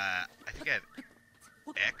tried, I think I have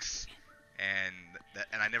X,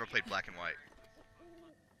 and I never played Black and White.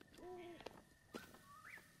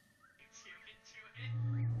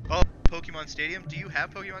 Oh, Pokemon Stadium? Do you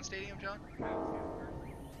have Pokemon Stadium, John?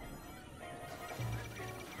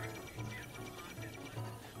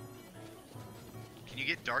 Can you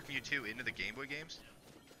get Dark Mewtwo into the Game Boy games?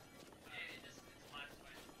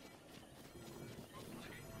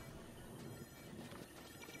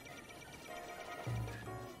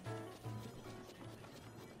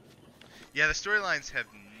 Yeah, the storylines have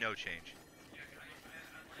no change.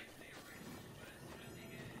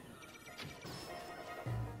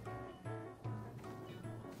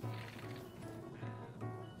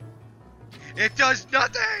 It does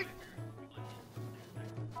nothing!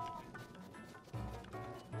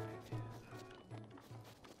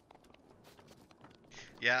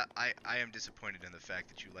 Yeah, I am disappointed in the fact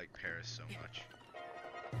that you like Paris so much.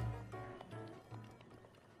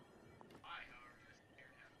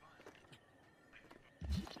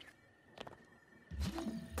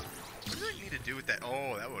 What does that need to do with that?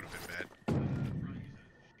 Oh, that would have been bad.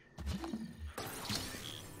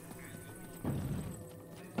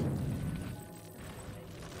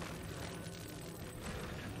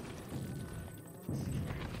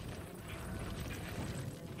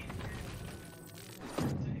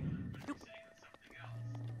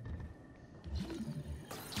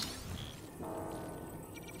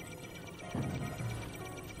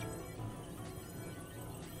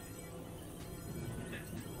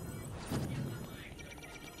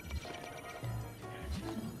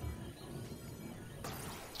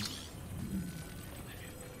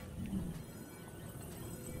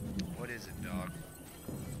 What is it, dog?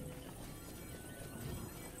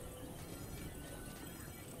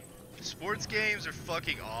 Sports games are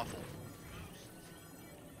fucking awful.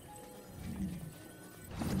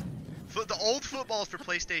 The old footballs for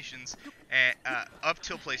PlayStations, and up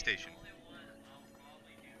till PlayStation.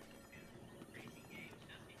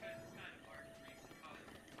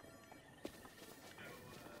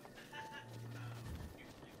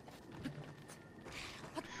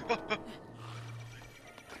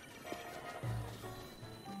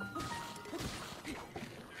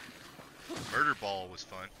 Murder Ball was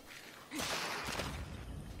fun.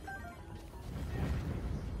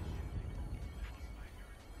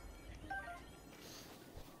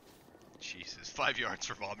 Jesus, 5 yards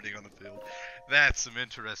for vomiting on the field. That's some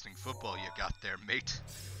interesting football you got there, mate.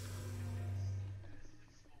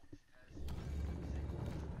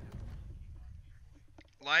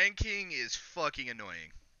 Lion King is fucking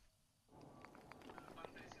annoying.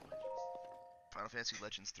 Final Fantasy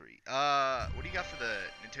Legends 3. What do you got for the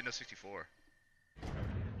Nintendo 64?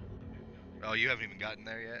 Oh, you haven't even gotten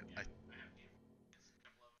there yet?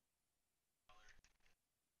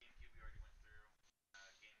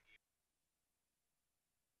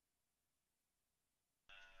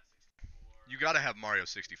 You gotta have Mario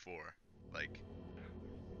 64. Like,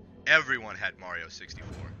 everyone had Mario 64.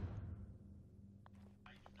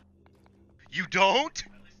 You don't?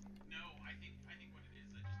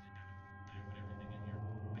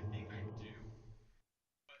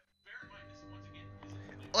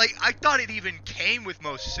 like I thought it even came with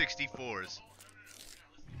most 64s. Oh, no, listen.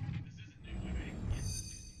 This isn't new. Like, I can get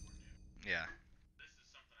 64 new. Yeah. This is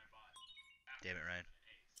something I bought after Damn it, Ryan.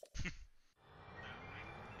 Ace. That I think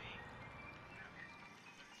have it. But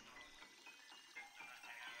it's not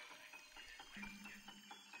on my list. I have I can get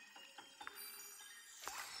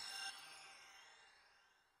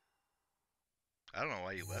I don't know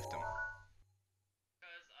why you left him. Because I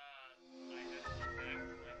had to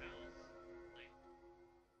come back to my house, like,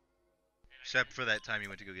 and I Except didn't. for that time you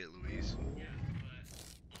went to go get Louise. Yeah,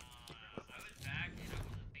 but I was back and I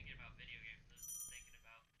wasn't thinking about video games. I was thinking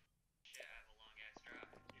about shit. I have a long ass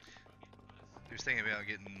drive. He was thinking about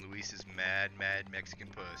getting Luis's mad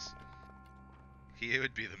Mexican puss. He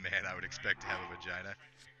would be the man I would expect to have a vagina.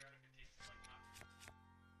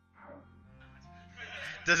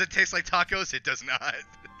 Does it taste like tacos? It does not.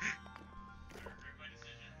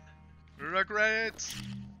 Regrets.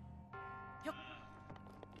 What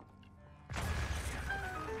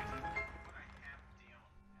I have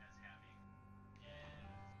down as having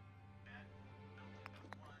is Matt built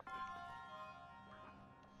enough one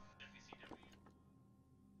WCW.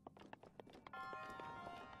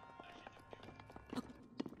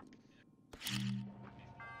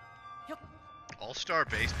 All-Star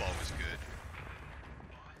Baseball was good.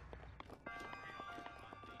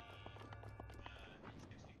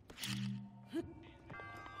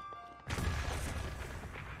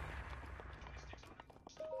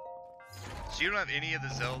 So you don't have any of the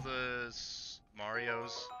Zeldas,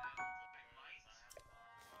 Marios? I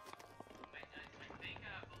think I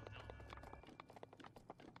have both Zelda.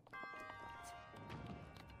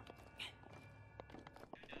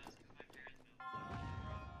 Who knows? Because my parents built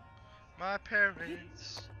My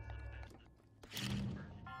parents.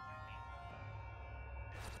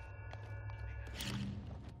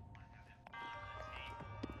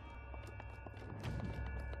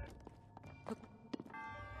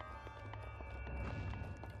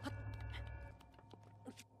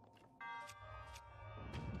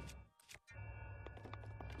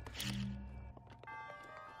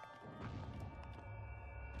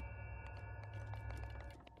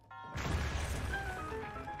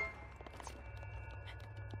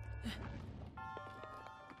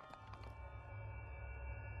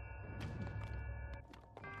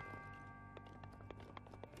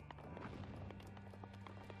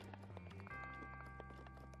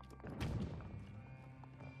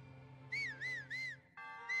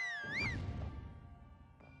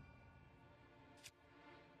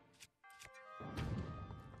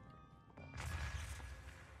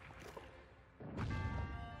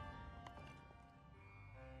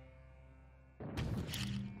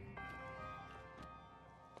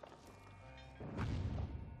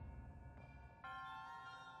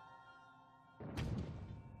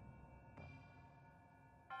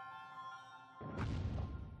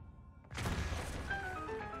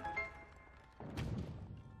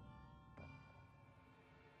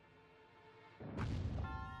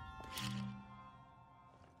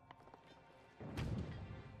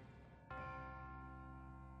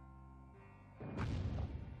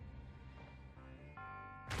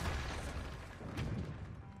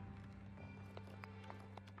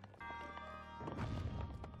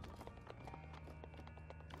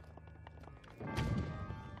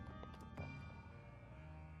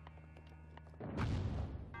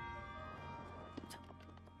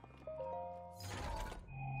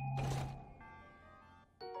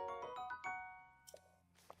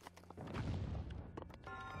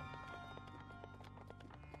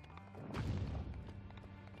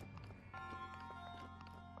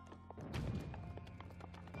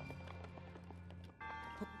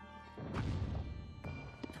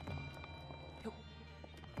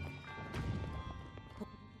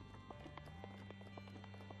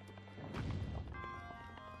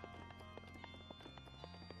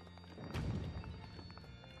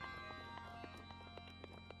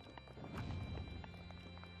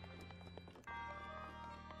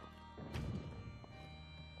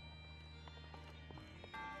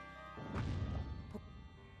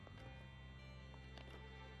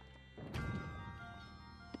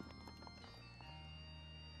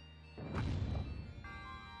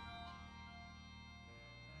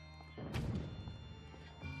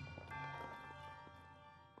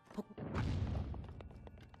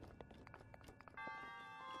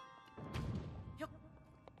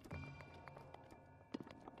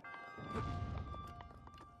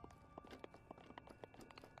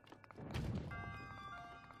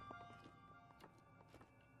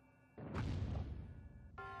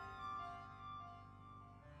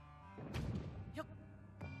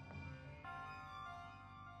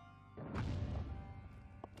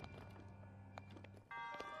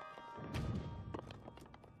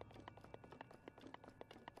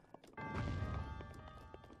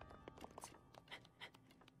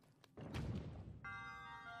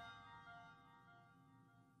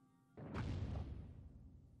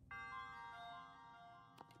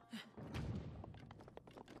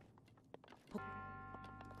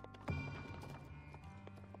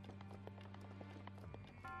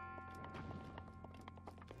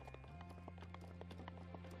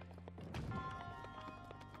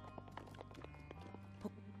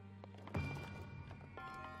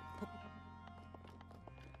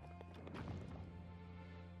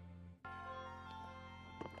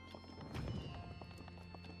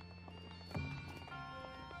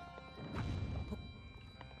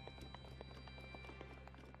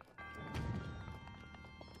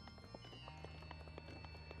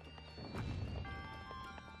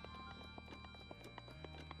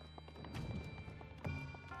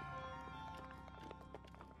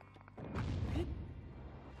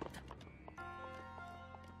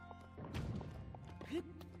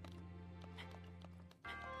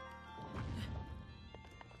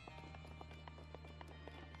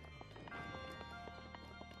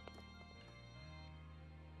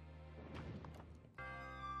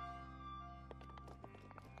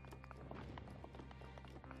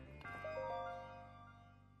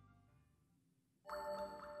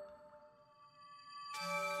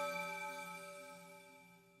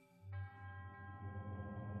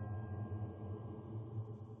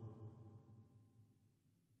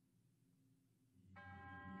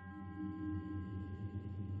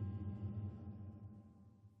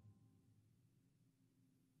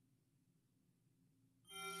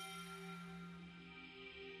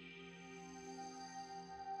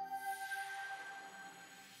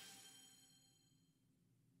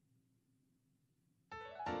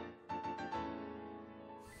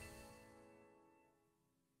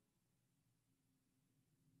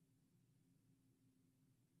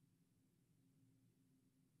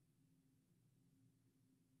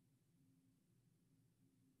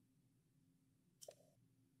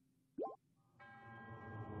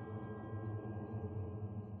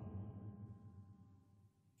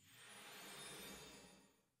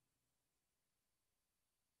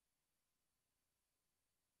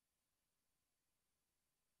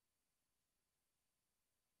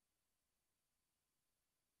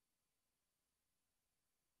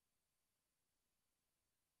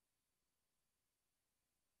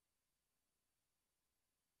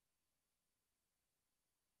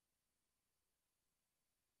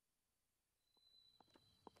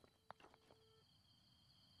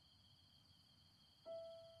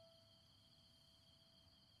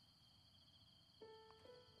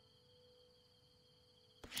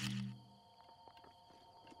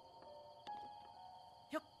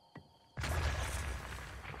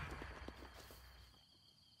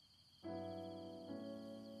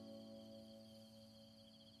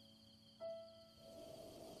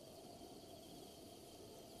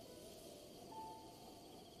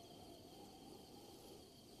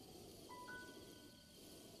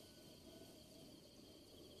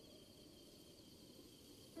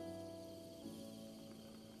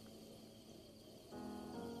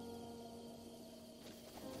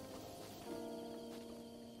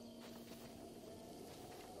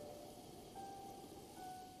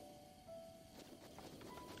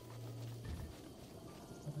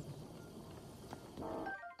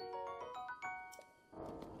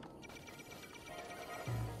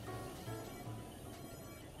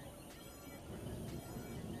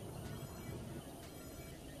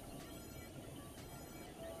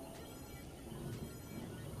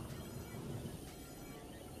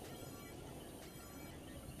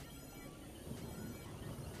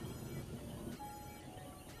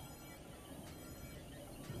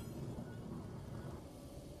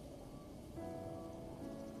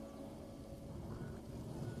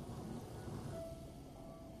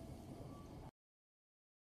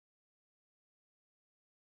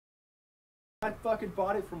 fucking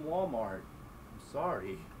bought it from Walmart. I'm sorry.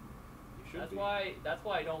 You should That's be. why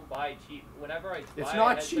I don't buy cheap. Whenever I buy It's a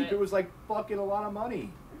not headset, cheap. It was like fucking a lot of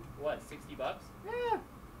money. what, $60? Yeah.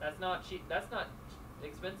 That's not cheap. That's not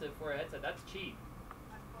expensive for a headset. That's cheap.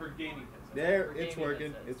 For gaming headsets. There, For it's gaming working.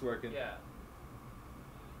 headsets. It's working. Yeah.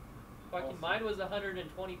 Fucking Also- mine was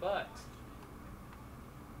 $120.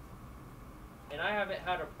 And I haven't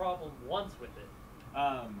had a problem once with it.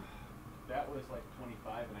 That was like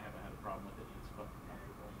 25, and I haven't had a problem with it. It's fucking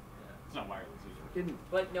comfortable. Yeah. It's not wireless either. Fucking-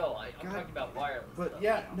 But no, I'm God. talking about wireless But stuff.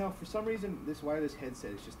 yeah, no, for some reason, this wireless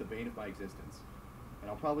headset is just the bane of my existence. And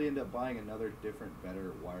I'll probably end up buying another different,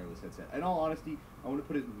 better wireless headset. In all honesty, I want to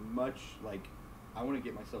put as much, like, I want to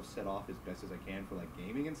get myself set off as best as I can for, like,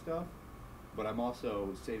 gaming and stuff. But I'm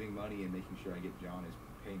also saving money and making sure I get John his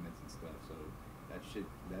payments and stuff. So that shit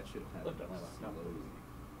happen Lift up my laptop. slowly.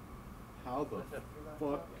 How the Lift up your fuck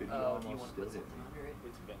laptop. could you Do you almost want to still put hit something me? under it?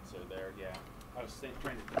 Its vents are there, yeah. I was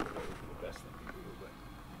trying to think of what would be the best thing to do,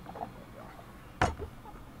 but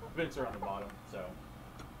vents are on the bottom, so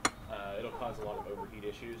it'll cause a lot of overheat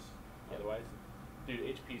issues. Otherwise, dude,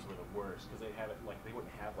 HPs were the worst because they have it like they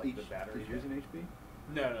wouldn't have like the battery. Is yours an HP?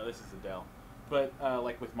 No, this is a Dell. But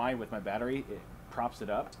like with mine, with my battery, it props it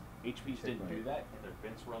up. HPs Check didn't my- do that, and their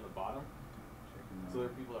vents were on the bottom. Checking So there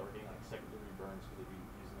out. are people that were getting like second-degree burns because they'd be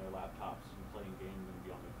using their laptops and playing games and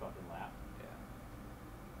be on their fucking lap. Yeah.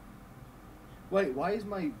 Wait, why is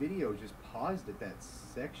my video just paused at that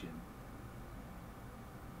section?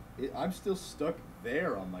 I'm still stuck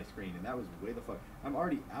there on my screen, and that was way the fuck. I'm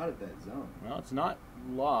already out of that zone. Well, it's not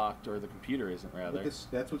locked, or the computer isn't, rather. But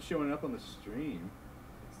that's what's showing up on the stream.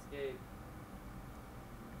 Escape.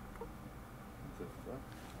 What the fuck?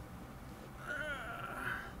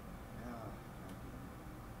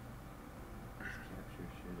 This capture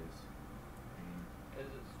shit is pain. Is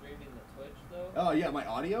it streaming the Twitch though? Oh yeah, my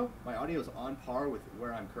audio is on par with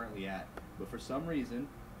where I'm currently at. But for some reason,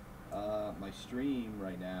 my stream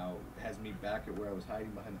right now has me back at where I was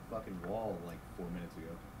hiding behind the fucking wall like 4 minutes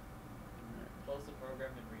ago. Close the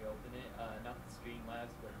program and reopen it. Not the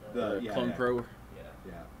Streamlabs, but The- yeah, Clone yeah. Pro. yeah.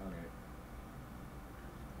 Yeah, okay.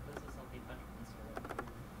 This is something Hunter needs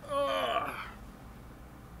to learn.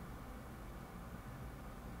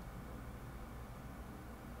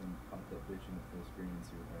 Then pop that bitch in the full screen and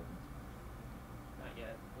see what happens. Not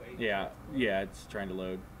yet. Wait. Yeah, it's trying to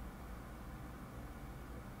load.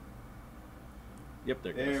 Yep,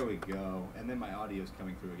 there it There goes. we go. And then my audio's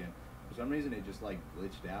coming through again. For some reason, it just like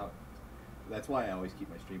glitched out. That's why I always keep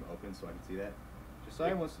my stream open so I can see that.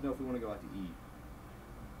 Josiah wants to know if we want to go out to eat.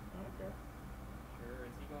 Okay. Sure.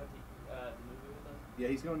 Is he going to the movie with us? Yeah,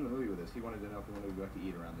 he's going to the movie with us. He wanted to know if we wanted to go out to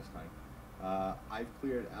eat around this time. I've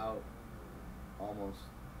cleared out almost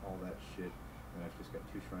all that shit, and I've just got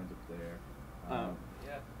 2 shrines up there.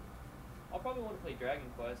 Yeah. I'll probably want to play Dragon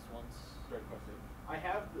Quest once. Dragon Quest VIII. I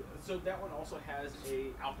have so that one also has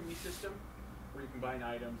a alchemy system where you combine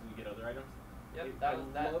items and you get other items. Yep. I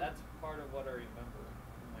love- That's part of what I remember.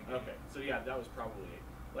 In my game. Okay, so yeah, that was probably 8.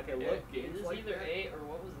 Like I Yeah, love games it was like either that. 8 or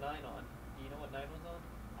what was 9 on? Do you know what 9 was on?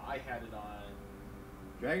 I had it on.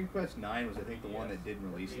 Dragon Quest 9 was, I think, the one that didn't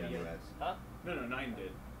release in the Yeah. US. Huh? No, 9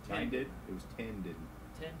 did. 9 did? It was 10 didn't.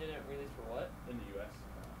 10 didn't release for what? In the US.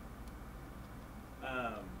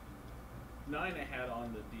 9 I had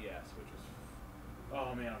on the DS, which was.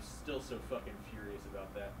 Oh man, I'm still so fucking furious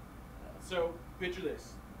about that. So picture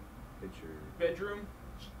this. Picture. Bedroom,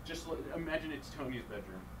 imagine it's Tony's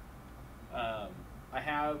bedroom. I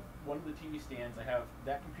have one of the TV stands. I have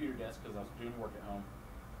that computer desk because I was doing work at home,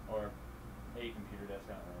 or a computer desk.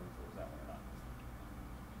 I don't remember if it was that one or not.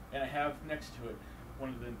 And I have next to it one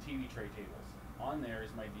of the TV tray tables. On there is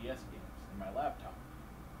my DS games and my laptop.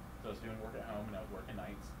 So I was doing work at home and I was working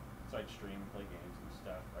nights, so I'd stream and play games and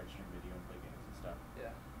stuff. I'd stream video and play games and stuff.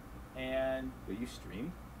 Yeah. And But you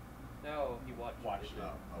streamed? No, he watched Watched it. it.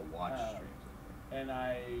 Oh, a watch Um, stream. and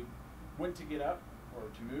I went to get up or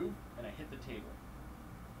to move, and I hit the table.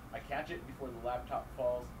 I catch it before the laptop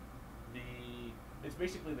falls. It's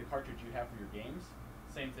basically the cartridge you have for your games.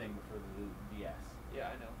 Same thing, but for the DS. Yeah,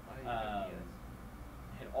 I know. I have Um,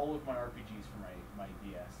 DS. Hit all of my RPGs for my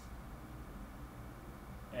DS,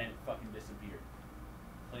 and it fucking disappeared.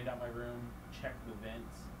 Cleaned out my room, checked the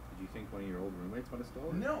vents. Did you think one of your old roommates might have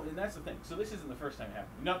stolen it? No, and that's the thing. So this isn't the first time it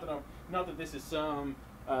happened. Not that this is some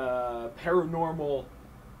paranormal,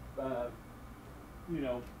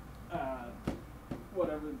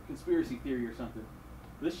 whatever conspiracy theory or something.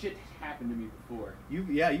 This shit happened to me before.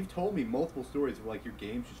 You've told me multiple stories of like your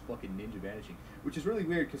games just fucking ninja vanishing, which is really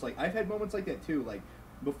weird because like I've had moments like that too. Like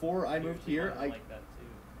before I moved Usually here, mine are like that too.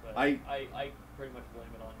 But I- I pretty much blame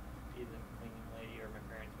it on either the cleaning lady or my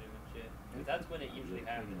parents moving shit. because that's when it usually Cleaning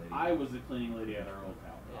happens. lady. I was the cleaning lady at our old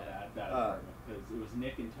house, Yeah. at that apartment, because it was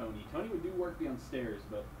Nick and Tony. Tony would do work downstairs,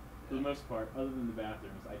 but for the most part, other than the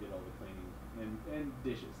bathrooms, I did all the cleaning and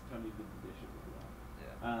dishes. Tony did the dishes as well.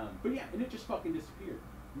 Yeah. But yeah, and it just fucking disappeared.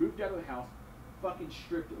 Moved out of the house, fucking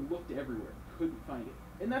stripped it, looked everywhere, couldn't find it.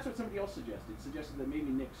 And that's what somebody else suggested that maybe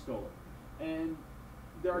Nick stole it. And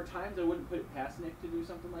there are times I wouldn't put it past Nick to do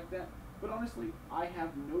something like that. But honestly, I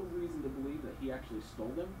have no reason to believe that he actually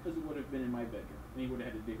stole them, because it would have been in my bedroom, and he would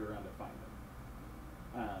have had to dig around to find them.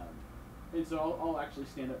 And so I'll actually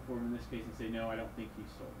stand up for him in this case and say, no, I don't think he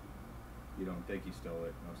stole them. You don't think he stole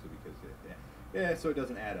it, mostly because yeah, so it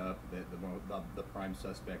doesn't add up that the prime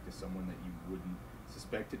suspect is someone that you wouldn't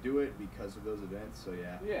suspect to do it because of those events. So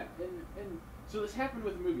yeah. Yeah, and so this happened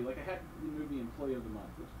with a movie. Like, I had the movie Employee of the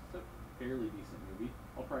Month, which is a fairly decent movie.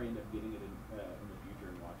 I'll probably end up getting it in the future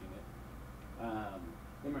and watching it.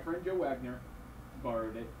 And my friend Joe Wagner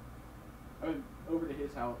borrowed it. I went over to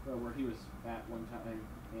his house where he was at one time,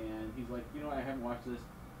 and he's like, you know, I haven't watched this.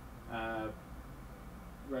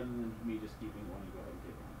 Rather than me just keeping it, why don't you go ahead and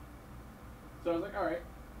take it home? So I was like, all right.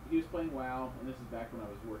 He was playing WoW, and this is back when I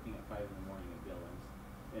was working at 5 in the morning at Dillon's,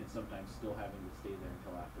 and sometimes still having to stay there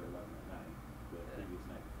until after 11 at night, the previous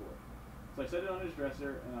night before. So I set it on his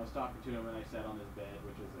dresser, and I was talking to him, and I sat on his bed,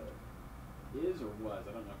 which is I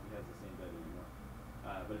don't know if he has the same bed anymore,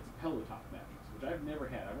 but it's a pillow top mattress, which I've never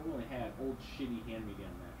had. I've only had old shitty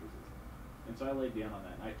hand-me-down mattresses. And so I laid down on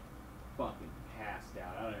that, and I fucking passed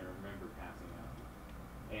out. I don't even remember passing out.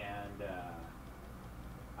 And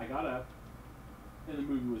I got up, and the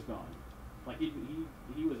movie was gone. Like, he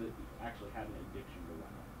actually had an addiction to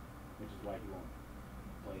WoW, which is why he won't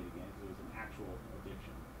play it again, because it was an actual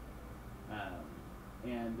addiction.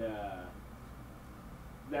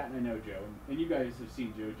 That, and I know Joe, and you guys have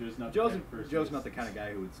seen Joe. Joe's not Not the kind of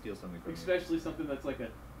guy who would steal something from you. especially something that's like a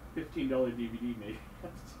 $15 DVD maybe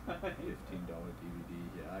at the time. $15 DVD.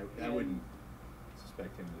 Yeah, I wouldn't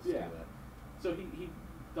suspect him to steal that. So he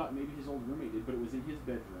thought maybe his old roommate did, but it was in his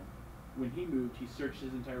bedroom. When he moved, he searched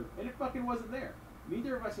his entire, and it fucking wasn't there.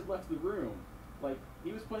 Neither of us had left the room. Like,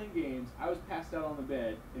 he was playing games, I was passed out on the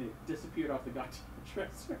bed, and it disappeared off the goddamn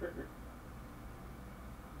dresser.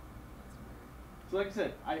 So like I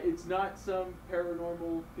said, it's not some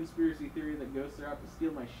paranormal conspiracy theory that ghosts are out to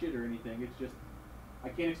steal my shit or anything. It's just, I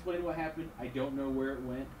can't explain what happened. I don't know where it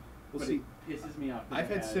went. Well, but see, it pisses me off. I've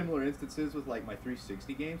had similar instances with like my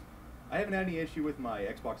 360 games. I haven't had any issue with my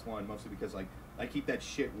Xbox One, mostly because like I keep that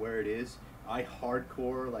shit where it is. I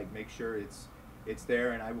hardcore like make sure it's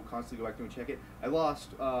there, and I will constantly go back to and check it. I lost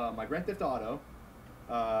my Grand Theft Auto,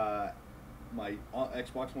 my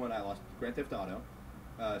Xbox One. I lost Grand Theft Auto,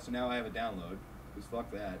 so now I have a download. Because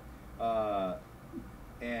fuck that.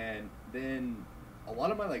 And then a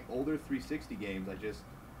lot of my like older 360 games, I just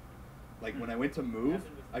like when I went to move,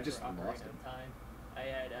 I just lost them. Time. I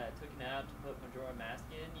had took an out to put Majora Mask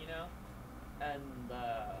in, and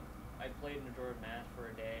I played Majora Mask for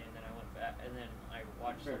a day, and then I went back, and then I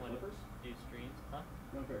watched someone do streams. Huh?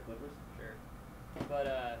 You want pair of Clippers? Sure. But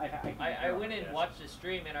I went and watched the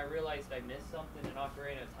stream, and I realized I missed something in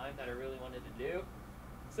Ocarina of Time that I really wanted to do.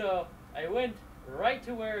 So I went right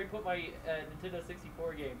to where I put my Nintendo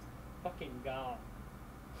 64 games. Fucking gone.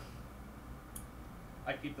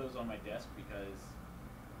 I keep those on my desk because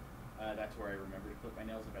that's where I remember to clip my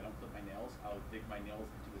nails. If I don't clip my nails, I'll dig my nails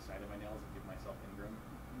into the side of my nails and give myself ingrown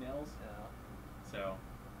nails. Yeah. So.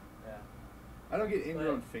 Yeah. I don't get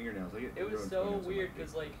ingrown fingernails. I get it was so weird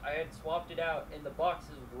because like I had swapped it out and the box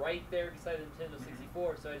is right there beside the Nintendo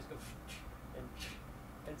 64, so I just go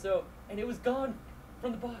and it was gone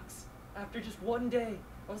from the box after just one day.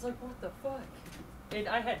 I was like, what the fuck? And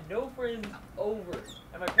I had no friends over,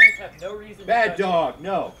 and my parents have no reason. Bad to dog,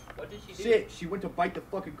 no. What did she do? Shit, she went to bite the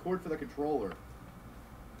fucking cord for the controller.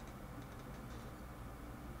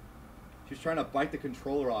 She was trying to bite the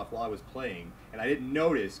controller off while I was playing, and I didn't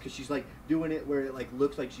notice because she's like doing it where it like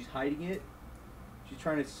looks like she's hiding it. She's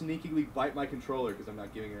trying to sneakily bite my controller because I'm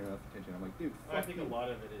not giving her enough attention. I'm like, dude, fuck I think you. a lot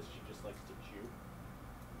of it is she just likes to chew,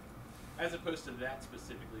 as opposed to that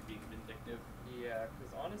specifically being vindictive. Yeah,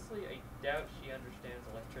 because honestly, I doubt she understands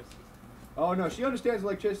electricity. Oh no, she understands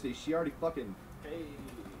electricity. She already fucking. Hey.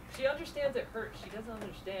 She understands it hurts. She doesn't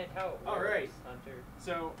understand how it works. All right. Hunter.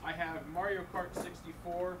 So I have Mario Kart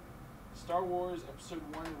 64, Star Wars Episode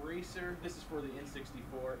 1 Racer. This is for the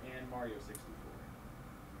N64 and Mario 64.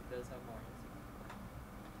 It does have Mario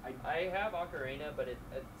 64. I have Ocarina, but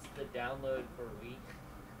it's the download for Wii.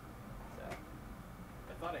 So.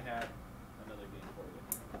 I thought I had another game for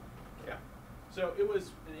you. Yeah. So it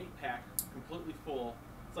was an 8-pack, completely full.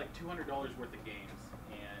 It's like $200 worth of games,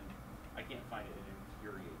 and I can't find it. It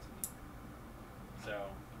infuriates me. So,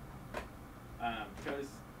 because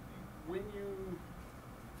when you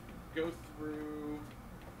go through,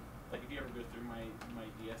 like if you ever go through my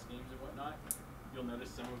DS games and whatnot, you'll notice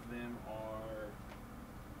some of them are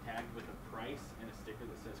tagged with a price and a sticker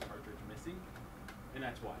that says cartridge missing. And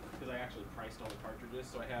that's why, because I actually priced all the cartridges.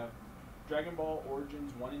 So I have Dragon Ball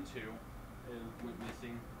Origins 1 and 2 went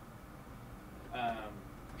missing.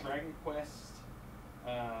 Dragon Quest,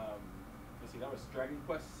 let's see, that was Dragon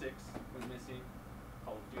Quest 6 went missing.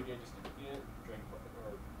 Call of Duty I just didn't get.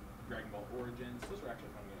 Dragon Ball Origins, those were actually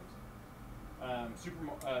fun games.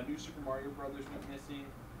 New Super Mario Brothers went missing.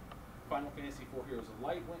 Final Fantasy IV Heroes of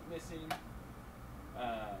Light went missing.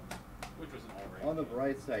 Which was an alright. On the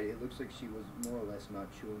bright side, it looks like she was more or less not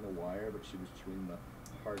chewing the wire, but she was chewing the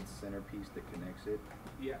hard centerpiece that connects it.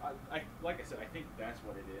 Yeah, I like I said, I think that's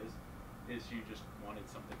what it is she just wanted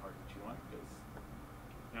something hard to chew on, because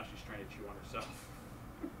now she's trying to chew on herself.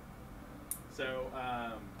 So,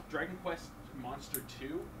 Dragon Quest Monster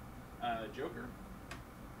 2, Joker.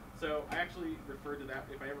 So, I actually refer to that,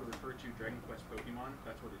 if I ever refer to Dragon Quest Pokemon,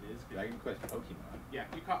 that's what it is. Dragon Quest Pokemon? Yeah,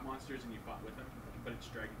 you caught monsters and you fought with them, but it's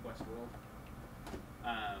Dragon Quest World.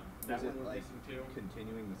 That is it one we're like missing too.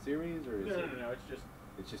 continuing the series, or is No,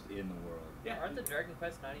 it's just in the world? Yeah. Aren't the Dragon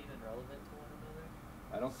Quests not even relevant to one another?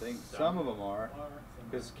 I don't think some of them are, some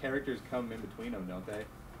because characters come in between them, don't they?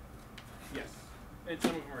 Yes, and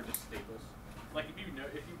some of them are just staples. Like if you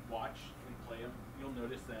watch and play them, you'll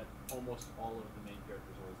notice that almost all of the main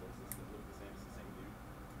characters always look the same. It's the same dude.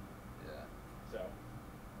 Yeah. So,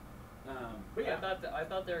 but yeah, I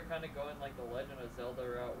thought they were kind of going like the Legend of Zelda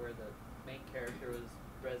route, where the main character was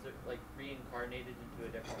reincarnated into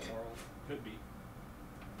a different world. could be.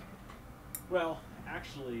 Well,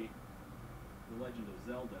 actually, the Legend of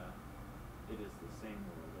Zelda, it is the same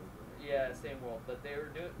world over again. Yeah, same world, but they were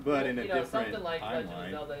doing. But in a different something like Legend timeline.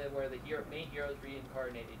 of Zelda, where the main hero is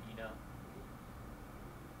reincarnated.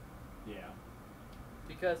 Yeah.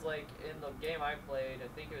 Because like in the game I played, I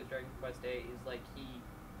think it was Dragon Quest 8. Is like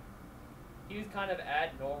he was kind of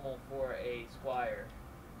abnormal for a squire,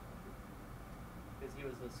 because he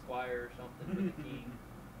was the squire or something for the king.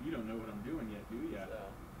 You don't know what I'm doing yet, do ya? So.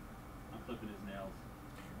 I'm clipping his nails.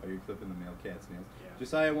 Oh, you're clipping the male cat's nails. Yeah.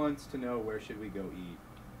 Josiah wants to know, where should we go eat?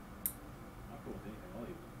 I'm cool with anything. I'll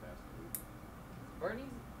eat fast food.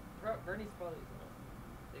 Bernie's probably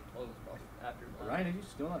they close probably after lunch. Ryan, have you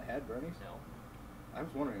still not had Bernie's? No. I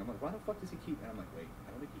was wondering. I'm like, why the fuck does he keep? And I'm like, wait,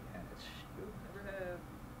 I don't think he has. Never have.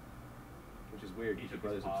 Which is weird, He because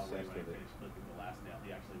your took his brother's paw away obsessed when I with it. finished clipping the last nail.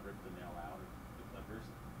 He actually ripped the nail out of the clippers,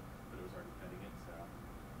 but it was already cutting it, so.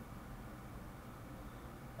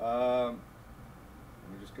 Can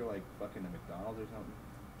we just go like fucking to McDonald's or something?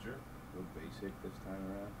 Sure. Real basic this time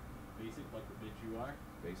around. Basic, like the bitch you are.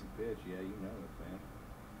 Basic bitch, yeah, you know it, man.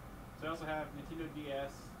 So I also have Nintendo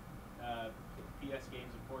DS, PS games,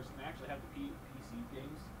 of course, and I actually have the PC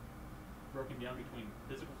games broken down between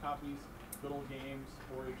physical copies, good old games,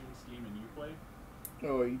 Origin, Steam, and Uplay.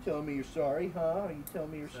 Oh, are you telling me you're sorry, huh? Are you telling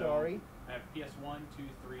me you're sorry? I have PS1, 2,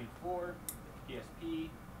 3, and 4, PSP,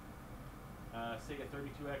 Sega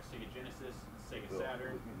 32X, Sega Genesis, Sega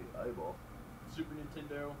Saturn, Eyeball. Super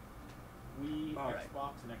Nintendo, Wii, All right.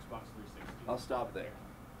 Xbox, and Xbox 360. I'll stop there.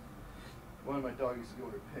 One of my doggies is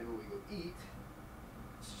going to pay when we go eat.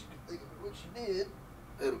 She can think of what she did.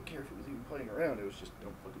 I don't care if it was even playing around. It was just,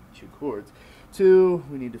 don't fucking chew cords. 2,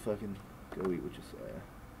 we need to fucking go eat with Josiah.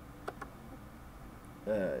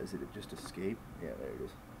 Is it just escape? Yeah, there it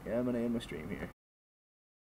is. Yeah, I'm going to end my stream here.